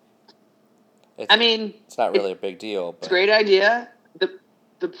 it's not really a big deal. But it's a great idea.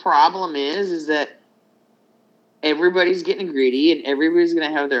 The problem is that everybody's getting greedy and everybody's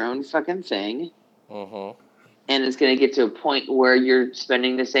going to have their own fucking thing. Mm-hmm. And it's going to get to a point where you're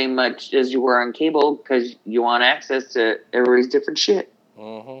spending the same much as you were on cable because you want access to everybody's different shit.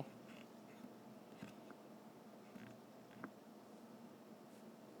 Mm-hmm.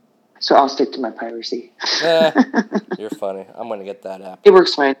 So I'll stick to my piracy. You're funny. I'm going to get that app. It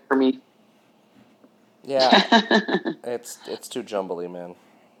works fine for me. Yeah. It's too jumbly, man.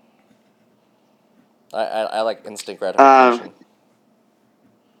 I like instant gratification.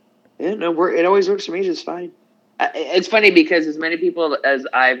 Yeah, no, it always works for me just fine. It's funny because as many people as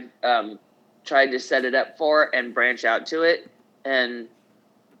I've tried to set it up for and branch out to it, and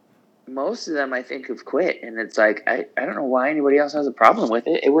most of them I think have quit. And it's like, I don't know why anybody else has a problem with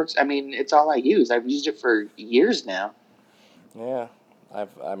it. It works. I mean, it's all I use. I've used it for years now. Yeah.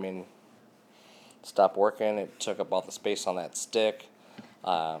 Stopped working. It took up all the space on that stick.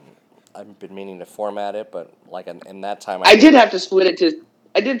 I've been meaning to format it, but like in that time, I did split it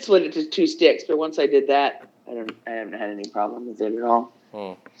to 2 sticks, but once I did that, I haven't had any problem with it at all.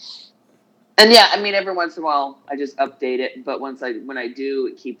 And yeah, I mean, every once in a while, I just update it. But when I do,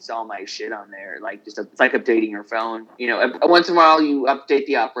 it keeps all my shit on there. Like it's like updating your phone. Once in a while, you update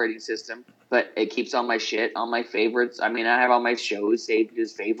the operating system, but it keeps all my shit, all my favorites. I mean, I have all my shows saved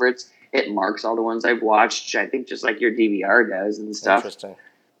as favorites. It marks all the ones I've watched. I think just like your DVR does and stuff. Interesting.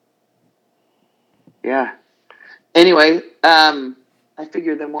 Yeah. Anyway, I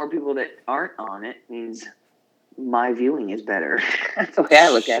figure the more people that aren't on it means my viewing is better. That's the way I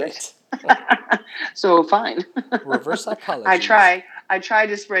look at it. So fine. Reverse psychology. I try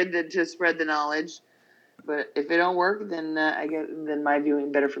to spread the knowledge, but if it don't work, then then my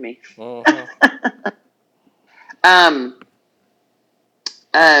viewing better for me. Mm-hmm.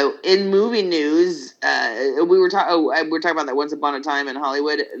 In movie news, we were talking about that Once Upon a Time in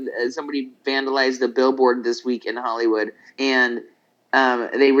Hollywood. Somebody vandalized the billboard this week in Hollywood, and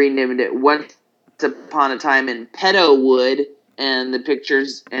they renamed it Once Upon a Time in Pedowood, and the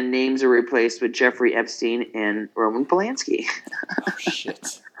pictures and names are replaced with Jeffrey Epstein and Roman Polanski. Oh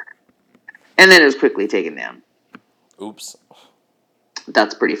shit! And then it was quickly taken down. Oops.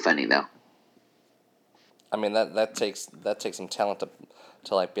 That's pretty funny, though. I mean, that takes some talent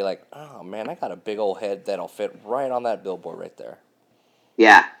to like be like, oh man, I got a big old head that'll fit right on that billboard right there.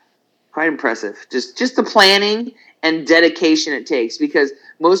 Yeah, quite impressive. Just the planning and dedication it takes, because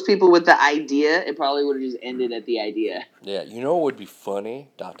most people with the idea, it probably would have just ended at the idea. Yeah, what would be funny? ...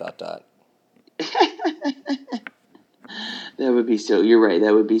 That would be so. You're right.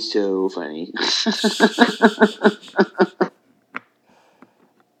 That would be so funny.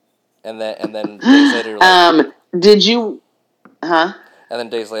 And then days later, you're like, did you? Huh? and then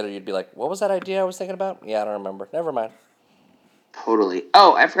days later, you'd be like, what was that idea I was thinking about? Yeah, I don't remember. Never mind. Totally.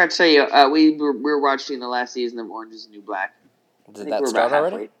 Oh, I forgot to tell you. We were watching the last season of Orange Is the New Black. I Did think that we're start about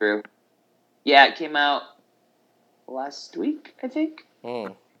halfway already? through. Yeah, it came out last week, I think.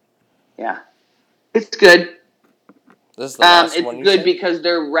 Yeah, it's good. This is the last It's one you good said? because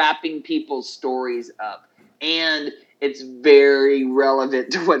they're wrapping people's stories up, and it's very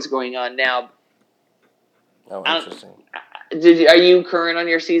relevant to what's going on now. Oh, interesting. Are you current on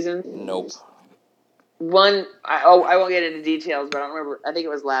your season? Nope. I won't get into details, but I don't remember. I think it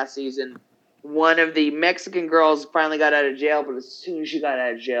was last season. One of the Mexican girls finally got out of jail, but as soon as she got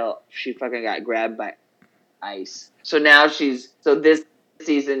out of jail, she fucking got grabbed by ICE. So now this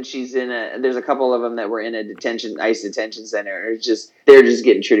season she's there's a couple of them that were in a ICE detention center. They're just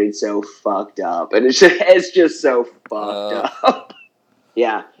getting treated so fucked up, and it's just so fucked up.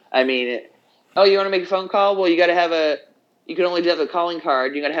 Yeah, I mean, you want to make a phone call? Well, you can only have a calling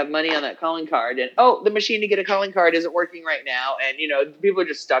card. You got to have money on that calling card, and the machine to get a calling card isn't working right now, and people are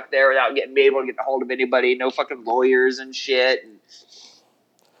just stuck there without being able to get a hold of anybody. No fucking lawyers and shit. It's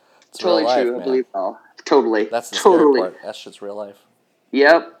Totally real life, true. I man. believe all. Totally. That's the scary Totally. part. That shit's real life.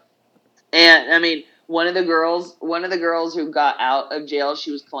 Yep. And I mean, one of the girls who got out of jail,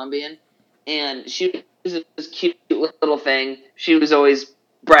 she was Colombian, and she was this cute little thing. She was always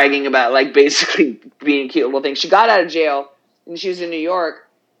bragging about like basically being a cute little thing. She got out of jail, and she was in New York,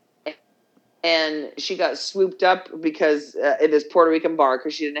 and she got swooped up because in this Puerto Rican bar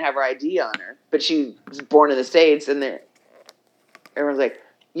because she didn't have her ID on her, but she was born in the States, and everyone's like,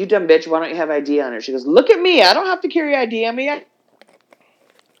 "You dumb bitch! Why don't you have ID on her?" She goes, "Look at me! I don't have to carry ID on me.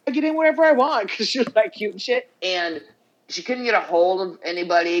 I get in wherever I want," because she was like cute and shit. And she couldn't get a hold of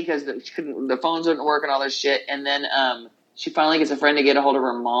anybody because the phones wouldn't work and all this shit. And then she finally gets a friend to get a hold of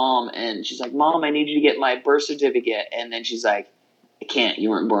her mom, and she's like, "Mom, I need you to get my birth certificate." And then she's like, "I can't.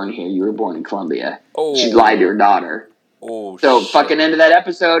 You weren't born here. You were born in Colombia." Oh. She lied to her daughter. Oh, so shit. Fucking end of that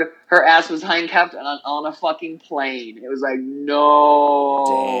episode, her ass was handcuffed on a fucking plane. It was like,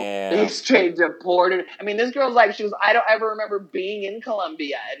 no. Damn. They straight deported. I mean, this girl's like, I don't ever remember being in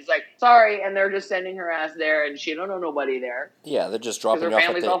Colombia. It's like, sorry, and they're just sending her ass there, and she don't know nobody there. Yeah, they're just dropping you off. Because her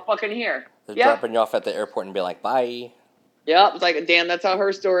family's all fucking here. They're dropping you off at the airport and be like, bye. Yep, it's like, damn, that's how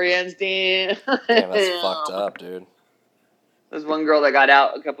her story ends, damn. Damn, that's fucked up, dude. There's one girl that got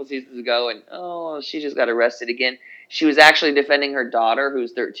out a couple seasons ago, and she just got arrested again. She was actually defending her daughter,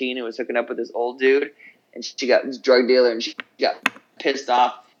 who's 13, who was hooking up with this old dude, and she got this drug dealer, and she got pissed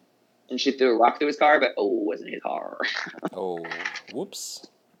off, and she threw a rock through his car, but it wasn't his car. Oh, whoops.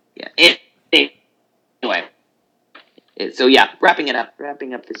 Yeah. Anyway, so yeah, wrapping up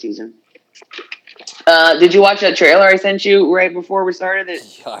the season. Did you watch that trailer I sent you right before we started?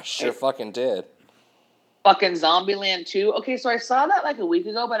 Yeah, I sure fucking did. Fucking Zombieland 2. Okay, so I saw that like a week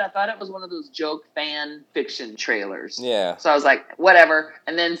ago, but I thought it was one of those joke fan fiction trailers. Yeah. So I was like, whatever.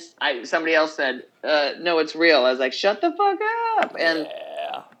 And then somebody else said, no, it's real. I was like, shut the fuck up. And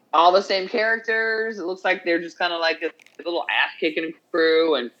all the same characters. It looks like they're just kind of like a little ass-kicking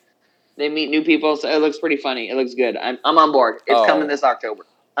crew, and they meet new people. So it looks pretty funny. It looks good. I'm on board. It's coming this October.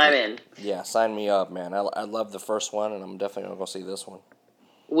 I'm in. Yeah, sign me up, man. I love the first one, and I'm definitely going to go see this one.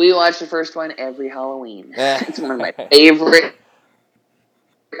 We watch the first one every Halloween. It's one of my favorite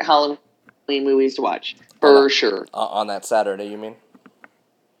Halloween movies to watch, for sure. On that Saturday, you mean?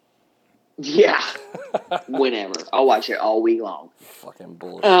 Yeah. Whenever. I'll watch it all week long. Fucking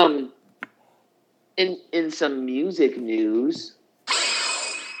bullshit. In some music news.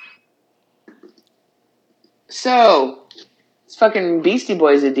 So, fucking Beastie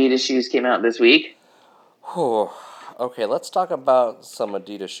Boys Adidas shoes came out this week. Okay, let's talk about some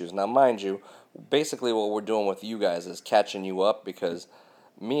Adidas shoes. Now, mind you, basically what we're doing with you guys is catching you up because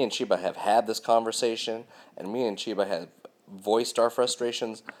me and Chiba have had this conversation, and me and Chiba have voiced our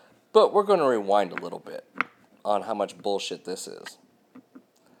frustrations, but we're going to rewind a little bit on how much bullshit this is.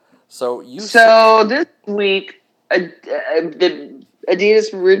 So this week,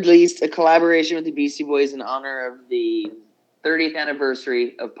 Adidas released a collaboration with the Beastie Boys in honor of the 30th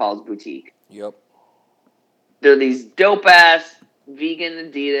anniversary of Paul's Boutique. Yep. They're these dope-ass vegan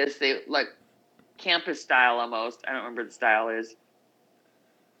Adidas. They like campus style almost. I don't remember what the style is.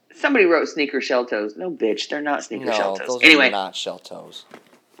 Somebody wrote sneaker shell toes. No, bitch. They're not sneaker shell toes. Those are not shell toes.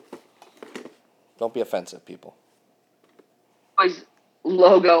 Don't be offensive, people.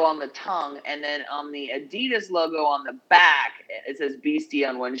 Logo on the tongue, and then on the Adidas logo on the back, it says Beastie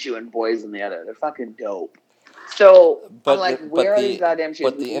on one shoe and Boys on the other. They're fucking dope. So, I'm like, where are these goddamn shoes?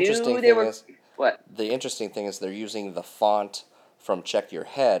 But the interesting thing is, what? The interesting thing is they're using the font from Check Your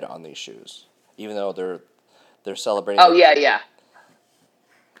Head on these shoes, even though they're celebrating. Oh yeah.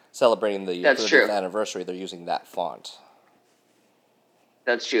 Celebrating the That's 30th true. anniversary, they're using that font.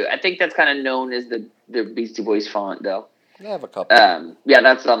 That's true. I think that's kind of known as the Beastie Boys font, though. They have a couple. Yeah,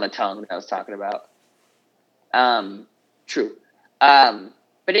 that's on the tongue that I was talking about. True.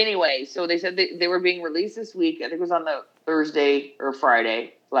 But anyway, so they said they were being released this week. I think it was on the Thursday or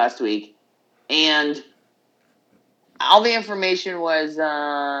Friday last week, and all the information was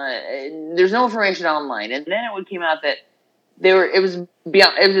there's no information online, and then it came out that it was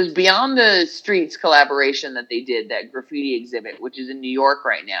beyond the Streets collaboration that they did, that graffiti exhibit, which is in New York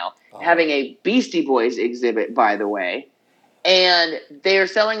right now, having a Beastie Boys exhibit, by the way. And they're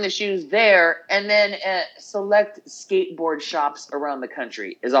selling the shoes there, and then at select skateboard shops around the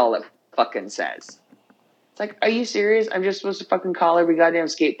country is all it fucking says. It's like, are you serious? I'm just supposed to fucking call every goddamn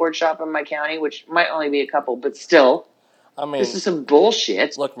skateboard shop in my county, which might only be a couple, but still. I mean, this is some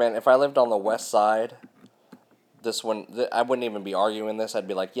bullshit. Look, man, if I lived on the west side, I wouldn't even be arguing this. I'd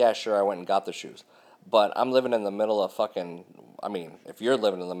be like, yeah, sure, I went and got the shoes. But I'm living in the middle of fucking, I mean, if you're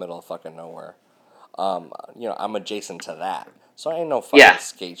living in the middle of fucking nowhere, I'm adjacent to that. So I ain't no fucking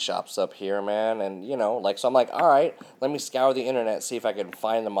skate shops up here, man. And, so I'm like, all right, let me scour the internet, see if I can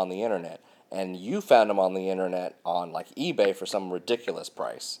find them on the internet. And you found them on the internet on, like, eBay for some ridiculous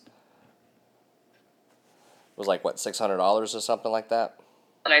price. It was like, what, $600 or something like that?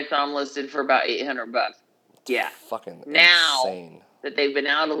 And I saw them listed for about $800. Yeah. Fucking now insane. That they've been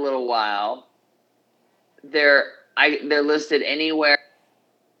out a little while, they're listed anywhere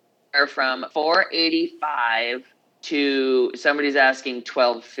from $485 to somebody's asking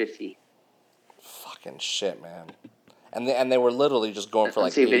 $1,250. Fucking shit, man. And they were literally just going for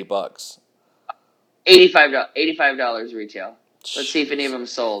like $80. $85 retail. Let's see if any of them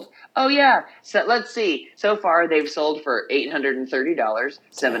sold. Oh yeah. So let's see. So far they've sold for $830,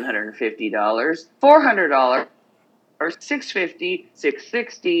 $750, $400, $650,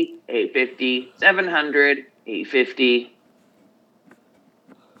 $660, $850, $700, $850.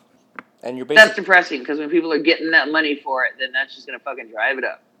 And you're That's depressing, because when people are getting that money for it, then that's just gonna fucking drive it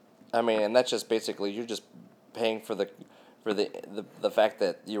up. I mean, and that's just basically, you're just paying for the fact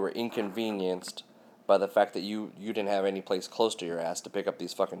that you were inconvenienced by the fact that you didn't have any place close to your ass to pick up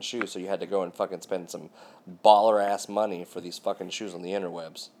these fucking shoes, so you had to go and fucking spend some baller ass money for these fucking shoes on the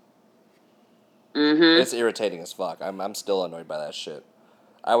interwebs. Mm-hmm. It's irritating as fuck. I'm still annoyed by that shit.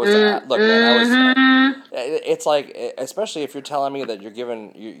 Look, man. It's like, especially if you're telling me that you're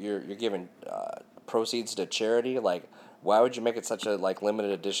giving proceeds to charity. Like, why would you make it such a like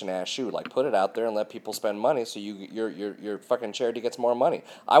limited edition ass shoe? Like, put it out there and let people spend money, so your fucking charity gets more money.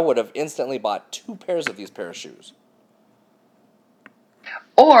 I would have instantly bought 2 pairs of these pair of shoes.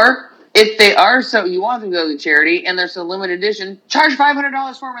 Or if they are so you want them to go to charity and they're so limited edition, charge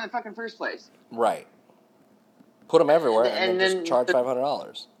 $500 for them in the fucking first place. Right. Put them everywhere and then just charge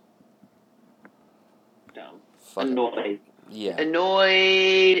 $500. Dumb. Fucking, annoyed. Yeah.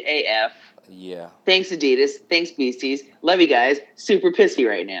 Annoyed AF. Yeah. Thanks, Adidas. Thanks, Beasties. Love you guys. Super pissy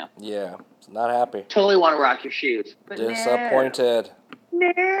right now. Yeah. Not happy. Totally want to rock your shoes. But disappointed.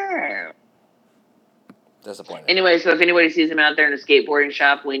 No. Disappointed. Anyway, so if anybody sees them out there in a skateboarding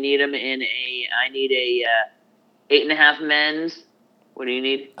shop, we need them I need a 8.5 men's. What do you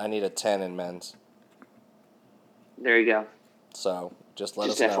need? I need a 10 in men's. There you go. So, just let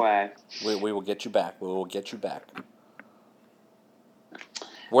us FYI. know. We will get you back. We will get you back.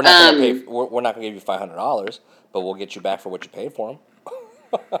 We're not gonna pay. We're not gonna give you $500, but we'll get you back for what you paid for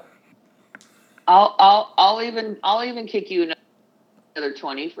them. I'll even kick you another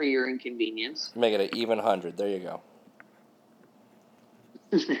 20 for your inconvenience. Make it an even 100. There you go.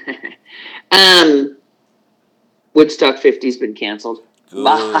 Woodstock 50's been canceled.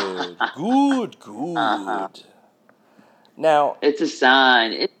 Good. Good. Uh-huh. Now, it's a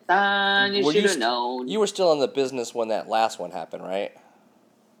sign. It's a sign. You should have known. You were still in the business when that last one happened, right?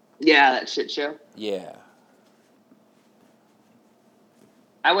 Yeah, that shit show. Yeah.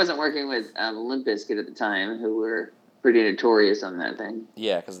 I wasn't working with Limp Bizkit at the time, who were pretty notorious on that thing.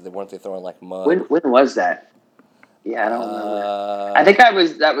 Yeah, because weren't they throwing like mud? When was that? Yeah, I don't remember. I think that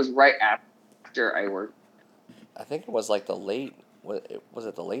was right after I worked. I think it was like the late. Was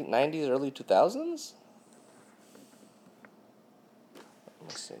it the late 90s, early 2000s? Let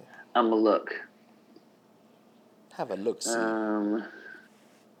me see. I'm gonna look. Have a look. See.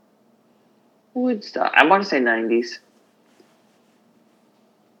 Woodstock. I want to say 90s.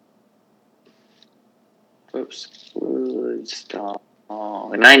 Oops. Woodstock.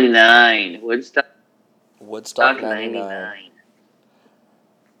 99. Woodstock 99.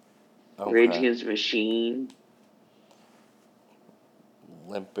 Okay. Rage Against the Machine.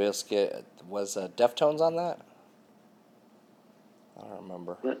 Limp Bizkit. Was Deftones on that? I don't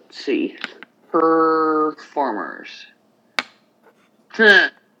remember. Let's see. Performers.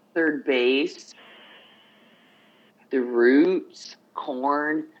 Third Base. The Roots.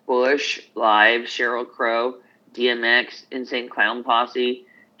 Korn. Bush. Live. Sheryl Crow. DMX. Insane Clown Posse.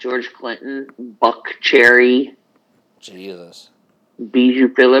 George Clinton. Buck Cherry. Jesus.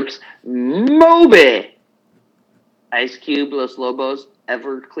 Bijou Phillips. Moby. Ice Cube. Los Lobos.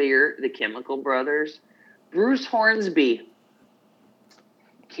 Everclear. The Chemical Brothers. Bruce Hornsby.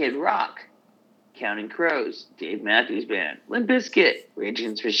 Kid Rock. Counting Crows, Dave Matthews Band, Limp Bizkit, Rage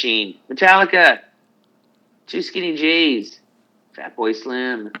Against the Machine, Metallica, Two Skinny J's, Fatboy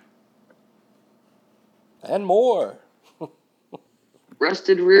Slim, And more.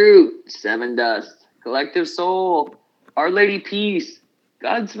 Rusted Root, Seven Dust, Collective Soul, Our Lady Peace,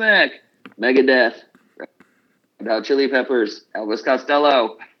 Godsmack, Megadeth, Red Hot Chili Peppers, Elvis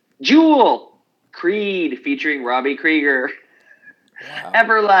Costello, Jewel, Creed featuring Robbie Krieger, Wow.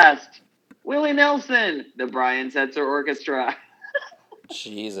 Everlast, Willie Nelson, the Brian Setzer Orchestra.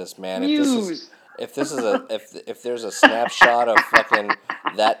 Jesus, man. Muse. If there's a snapshot of fucking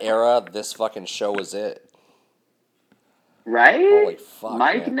that era, this fucking show is it. Right? Holy fuck,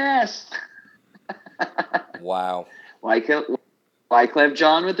 Mike man. Ness. Wow. Wyclef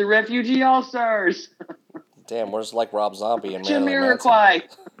John with the Refugee All-Stars. Damn, where's like Rob Zombie and Marilyn Manson? Jamiroquai.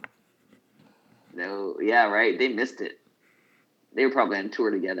 No, yeah, right. They missed it. They were probably on tour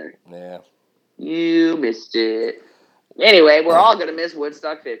together. Yeah. You missed it. Anyway, we're all going to miss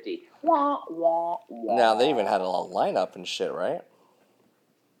Woodstock 50. Wah, wah, wah. Now, they even had a lineup and shit, right?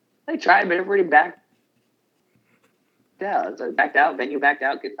 They tried, but everybody backed out. So backed out. Venue backed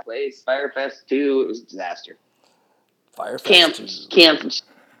out. Good place. Firefest 2. It was a disaster. Firefest 2. Camp.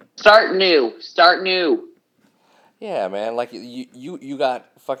 Start new. Yeah, man. Like, you got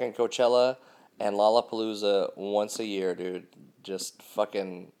fucking Coachella and Lollapalooza once a year, dude. Just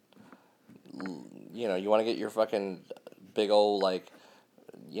fucking, you know, you want to get your fucking big old, like,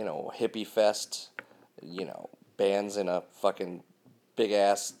 you know, hippie fest, you know, bands in a fucking big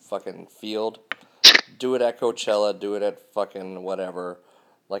ass fucking field. Do it at Coachella, do it at fucking whatever.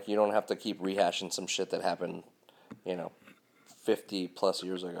 Like, you don't have to keep rehashing some shit that happened, you know, 50 plus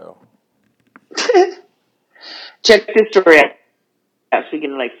years ago. Check this story out.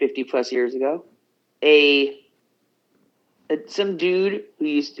 Speaking of like 50 plus years ago, some dude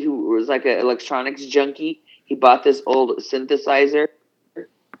who was like an electronics junkie. He bought this old synthesizer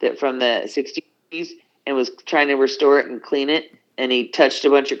that from the 60s and was trying to restore it and clean it. And he touched a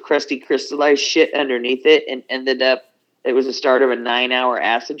bunch of crusty crystallized shit underneath it and ended up. It was the start of a 9-hour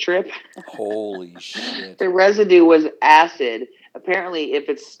acid trip. Holy shit. The residue was acid. Apparently, if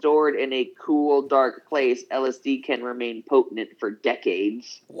it's stored in a cool, dark place, LSD can remain potent for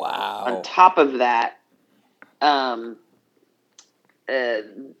decades. Wow. On top of that,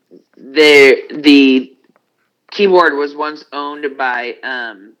 the keyboard was once owned by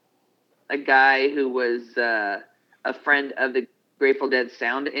a guy who was a friend of the Grateful Dead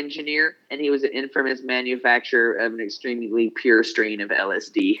sound engineer, and he was an infamous manufacturer of an extremely pure strain of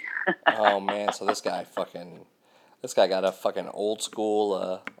LSD. Oh man, so this guy got a fucking old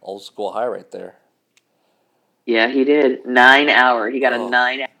school high right there. Yeah, he did. 9 hour. He got a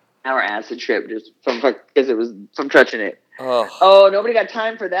 9-hour acid trip just because it was from touching it. Oh, nobody got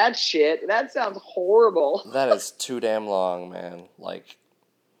time for that shit. That sounds horrible. That is too damn long, man. Like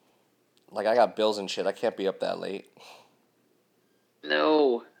I got bills and shit. I can't be up that late.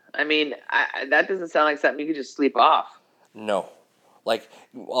 No. I mean, that doesn't sound like something you could just sleep off. No. Like,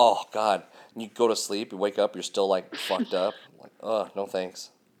 oh, God. You go to sleep, you wake up, you're still, like, fucked up. Like, no thanks.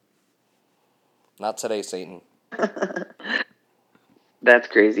 Not today, Satan. That's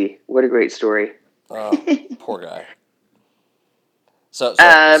crazy. What a great story. Oh, poor guy. So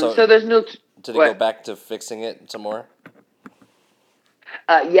there's no... Did he go back to fixing it some more?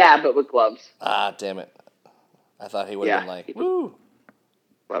 Yeah, but with gloves. Ah, damn it. I thought he would have been like, woo.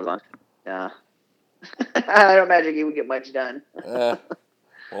 Gloves on. Yeah. I don't imagine he would get much done. What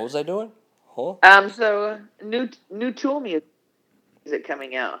was I doing? Huh? So new Tool music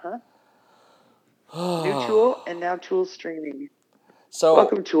coming out, huh? New Tool and now Tool streaming. So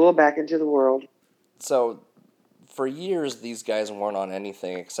welcome Tool back into the world. So for years these guys weren't on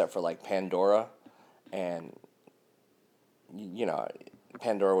anything except for like Pandora, and you know,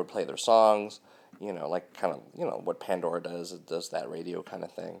 Pandora would play their songs, you know, like kind of, you know, what Pandora does, it does that radio kind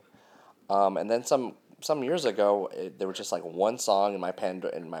of thing. And then some years ago, there was just like one song in my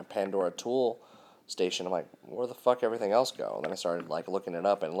Pandora Tool station. I'm like, where the fuck everything else go? And then I started like looking it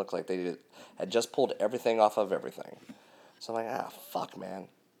up, and it looked like they had just pulled everything off of everything. So I'm like, fuck, man.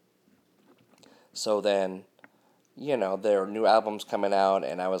 So then, their new album's coming out,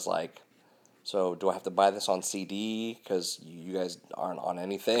 and I was like, so do I have to buy this on CD? Because you guys aren't on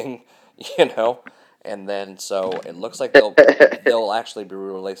anything, you know? And then, so it looks like they'll actually be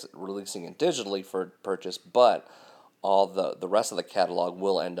releasing it digitally for purchase, but all the rest of the catalog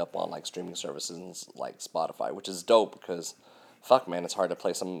will end up on, like, streaming services like Spotify, which is dope because, fuck, man, it's hard to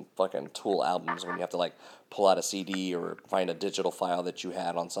play some fucking Tool albums when you have to, like, pull out a CD or find a digital file that you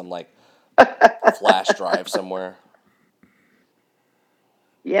had on some, like, flash drive somewhere.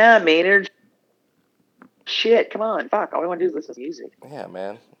 Yeah, Maynard. Shit, come on, fuck. All I want to do is listen to music. Yeah,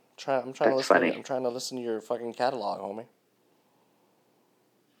 man. I'm trying to That's listen. funny. I'm trying to listen to your fucking catalog, homie.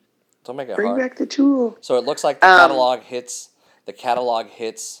 Don't make it Bring hard. back the Tool. So it looks like the catalog hits. The catalog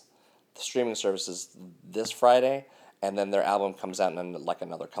hits the streaming services this Friday, and then their album comes out in like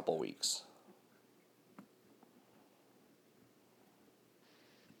another couple weeks.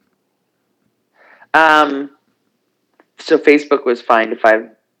 So Facebook was fined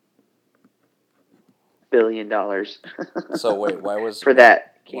 $5 billion. So wait, why was for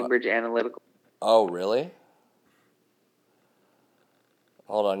that Cambridge Analytica? Oh, really?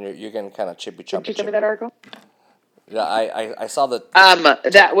 Hold on, you're getting kind of chippy choppy. Did you tell me that article? Yeah, I saw the.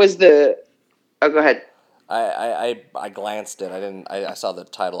 That was the. Oh, go ahead. I glanced it. I saw the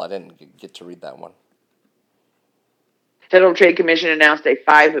title. I didn't get to read that one. Federal Trade Commission announced a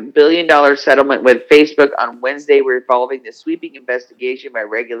 $5 billion settlement with Facebook on Wednesday, revolving the sweeping investigation by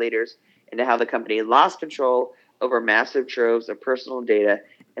regulators into how the company lost control over massive troves of personal data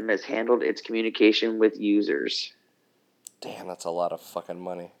and mishandled its communication with users. Damn, that's a lot of fucking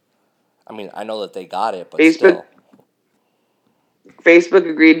money. I mean, I know that they got it, but Facebook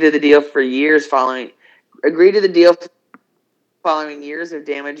agreed to the deal following years of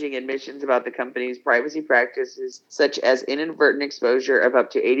damaging admissions about the company's privacy practices, such as inadvertent exposure of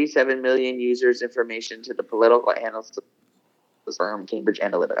up to 87 million users' information to the political analyst firm Cambridge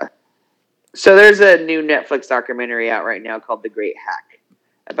Analytica. So there's a new Netflix documentary out right now called The Great Hack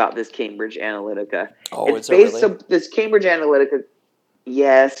about this Cambridge Analytica. Oh, it's based, really? So this Cambridge Analytica,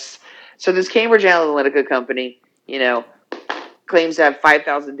 yes. So this Cambridge Analytica company, claims to have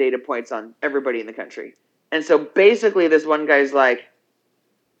 5,000 data points on everybody in the country. And so basically this one guy's like,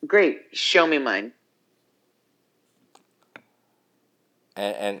 great, show me mine.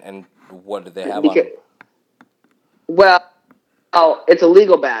 And what did they have on? Well, it's a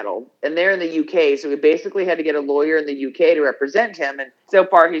legal battle, and they're in the UK, so we basically had to get a lawyer in the UK to represent him, and so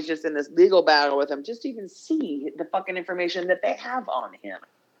far he's just in this legal battle with him just to even see the fucking information that they have on him.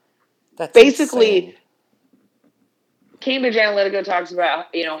 That's basically insane. Cambridge Analytica talks about,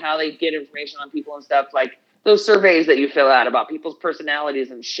 how they get information on people and stuff, like those surveys that you fill out about people's personalities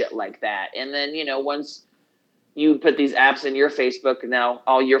and shit like that. And then, once you put these apps in your Facebook, now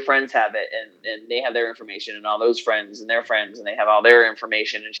all your friends have it, and they have their information, and all those friends and their friends, and they have all their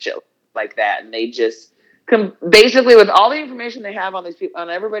information and shit like that. And they just basically, with all the information they have on these people,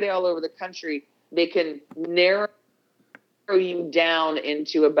 on everybody all over the country, they can narrow you down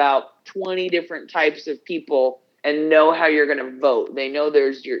into about 20 different types of people and know how you're going to vote. They know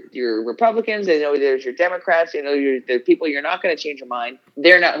there's your Republicans. They know there's your Democrats. They know the people you're not going to change your mind.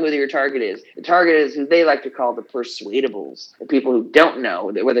 They're not who your target is. The target is who they like to call the persuadables, the people who don't know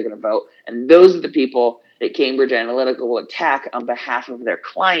where they're going to vote. And those are the people that Cambridge Analytica will attack on behalf of their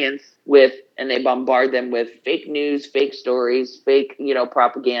clients with, and they bombard them with fake news, fake stories, fake,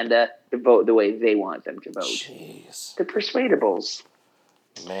 propaganda to vote the way they want them to vote. Jeez. The persuadables.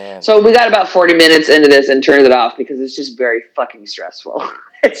 Man. So we got about 40 minutes into this and turned it off because it's just very fucking stressful.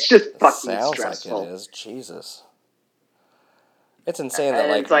 It's just fucking stressful. Sounds like it is. Jesus. It's insane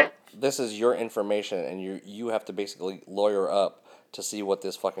that this is your information and you have to basically lawyer up to see what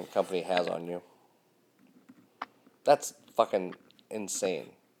this fucking company has on you. That's fucking insane.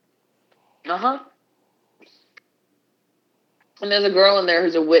 Uh-huh. And there's a girl in there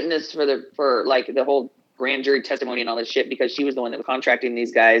who's a witness for the whole grand jury testimony and all this shit, because she was the one that was contracting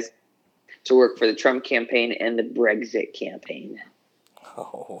these guys to work for the Trump campaign and the Brexit campaign.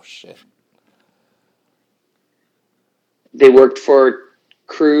 Oh, shit. They worked for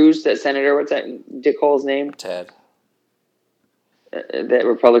Cruz, that senator, what's that dickhole's name? Ted. That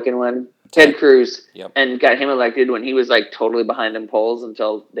Republican one. Ted Cruz. Yep. And got him elected when he was totally behind them polls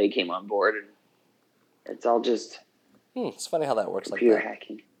until they came on board. And it's all just... It's funny how that works computer like that.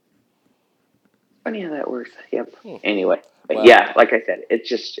 hacking. Funny how that works. Yep. Anyway, well, yeah, like I said,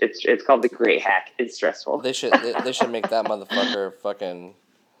 it's called the Great Hack. It's stressful. They should make that motherfucker fucking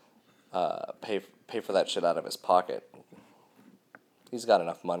pay for that shit out of his pocket. He's got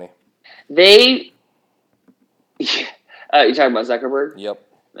enough money. You talking about Zuckerberg? Yep.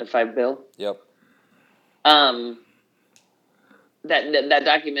 The $5 billion? Yep. That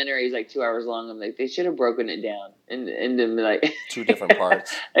documentary is like 2 hours long. I'm like, they should have broken it down into like 2 different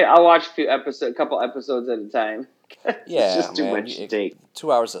parts. I'll watch a couple episodes at a time. Yeah, it's just too man. much to take.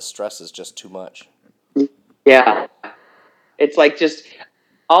 2 hours of stress is just too much. Yeah, it's like just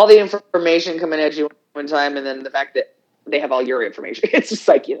all the information coming at you one time, and then the fact that they have all your information. It's just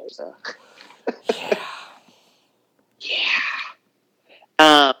like, so.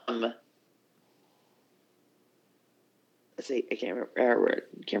 Yeah. Let's see. I can't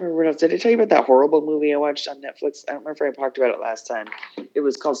remember what else. Did I tell you about that horrible movie I watched on Netflix? I don't remember if I talked about it last time. It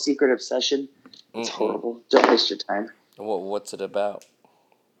was called Secret Obsession. It's horrible. Don't waste your time. What's it about?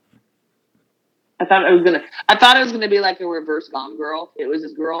 I thought it was gonna be like a reverse Gone Girl. It was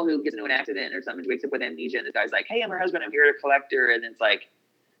this girl who gets into an accident or something. She wakes up with amnesia, and the guy's like, "Hey, I'm her husband. I'm here to collect her." And it's like,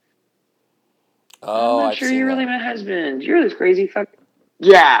 Oh, I'm not I've sure seen you're that. really my husband. You're this crazy fuck.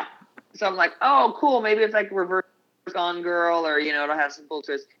 Yeah. So I'm like, oh, cool. Maybe it's like reverse Gone Girl, or it'll have some full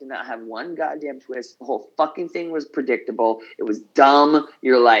twist. It did not have one goddamn twist. The whole fucking thing was predictable. It was dumb.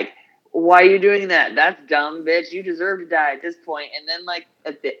 You're like, why are you doing that? That's dumb, bitch. You deserve to die at this point. And then like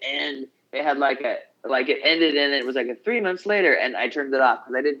at the end, it had it ended and it was like 3 months later, and I turned it off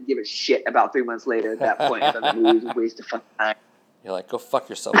because I didn't give a shit about 3 months later at that point. I thought the movie was a waste of fucking time. You're like, go fuck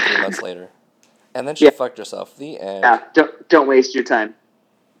yourself 3 months later. And then she fucked herself. The end. Yeah, don't waste your time.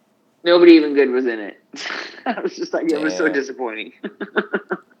 Nobody even good was in it. I was just like, it was so disappointing.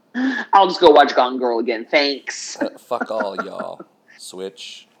 I'll just go watch Gone Girl again. Thanks. Fuck all y'all.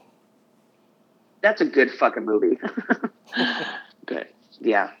 Switch. That's a good fucking movie. Good.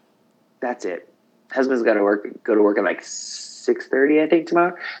 Yeah, that's it. Husband's got to go to work at like 6:30, I think,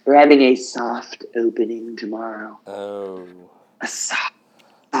 tomorrow. They're having a soft opening tomorrow. Oh. A soft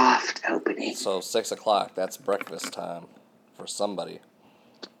opening. So 6 o'clock. That's breakfast time for somebody.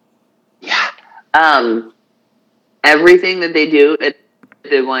 Yeah. Everything that they do at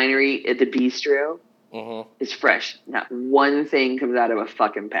the winery, at the bistro, is fresh. Not one thing comes out of a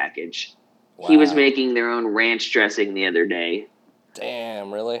fucking package. Wow. He was making their own ranch dressing the other day.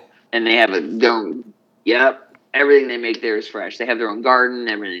 Damn, really? And they have their own, everything they make there is fresh. They have their own garden,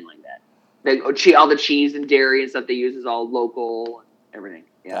 everything like that. All the cheese and dairy and stuff they use is all local and everything.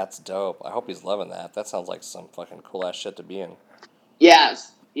 Yeah. That's dope. I hope he's loving that. That sounds like some fucking cool ass shit to be in.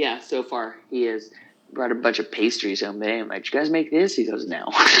 Yes. Yeah, so far he is. Brought a bunch of pastries home today. I'm like, you guys make this? He goes, no.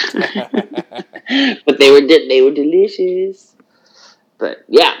 But they were delicious. But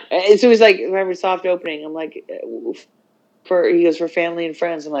yeah, and so he's like, remember soft opening? I'm like, he goes, for family and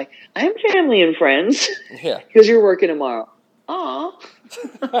friends. I'm like, I'm family and friends. Yeah. Because you're working tomorrow. Aw.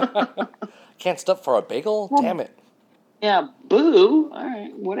 Can't stop for a bagel? Well, damn it. Yeah, boo. All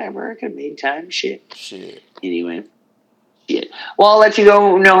right, whatever. I could have made time. Shit. Anyway. Shit. Well, I'll let you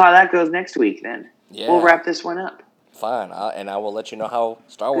know how that goes next week then. Yeah. We'll wrap this one up. Fine. And I will let you know how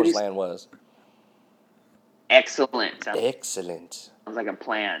Star Wars Land was. Excellent. Excellent. Sounds like a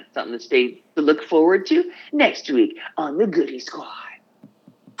plan. Something to look forward to next week on the Goody Squad.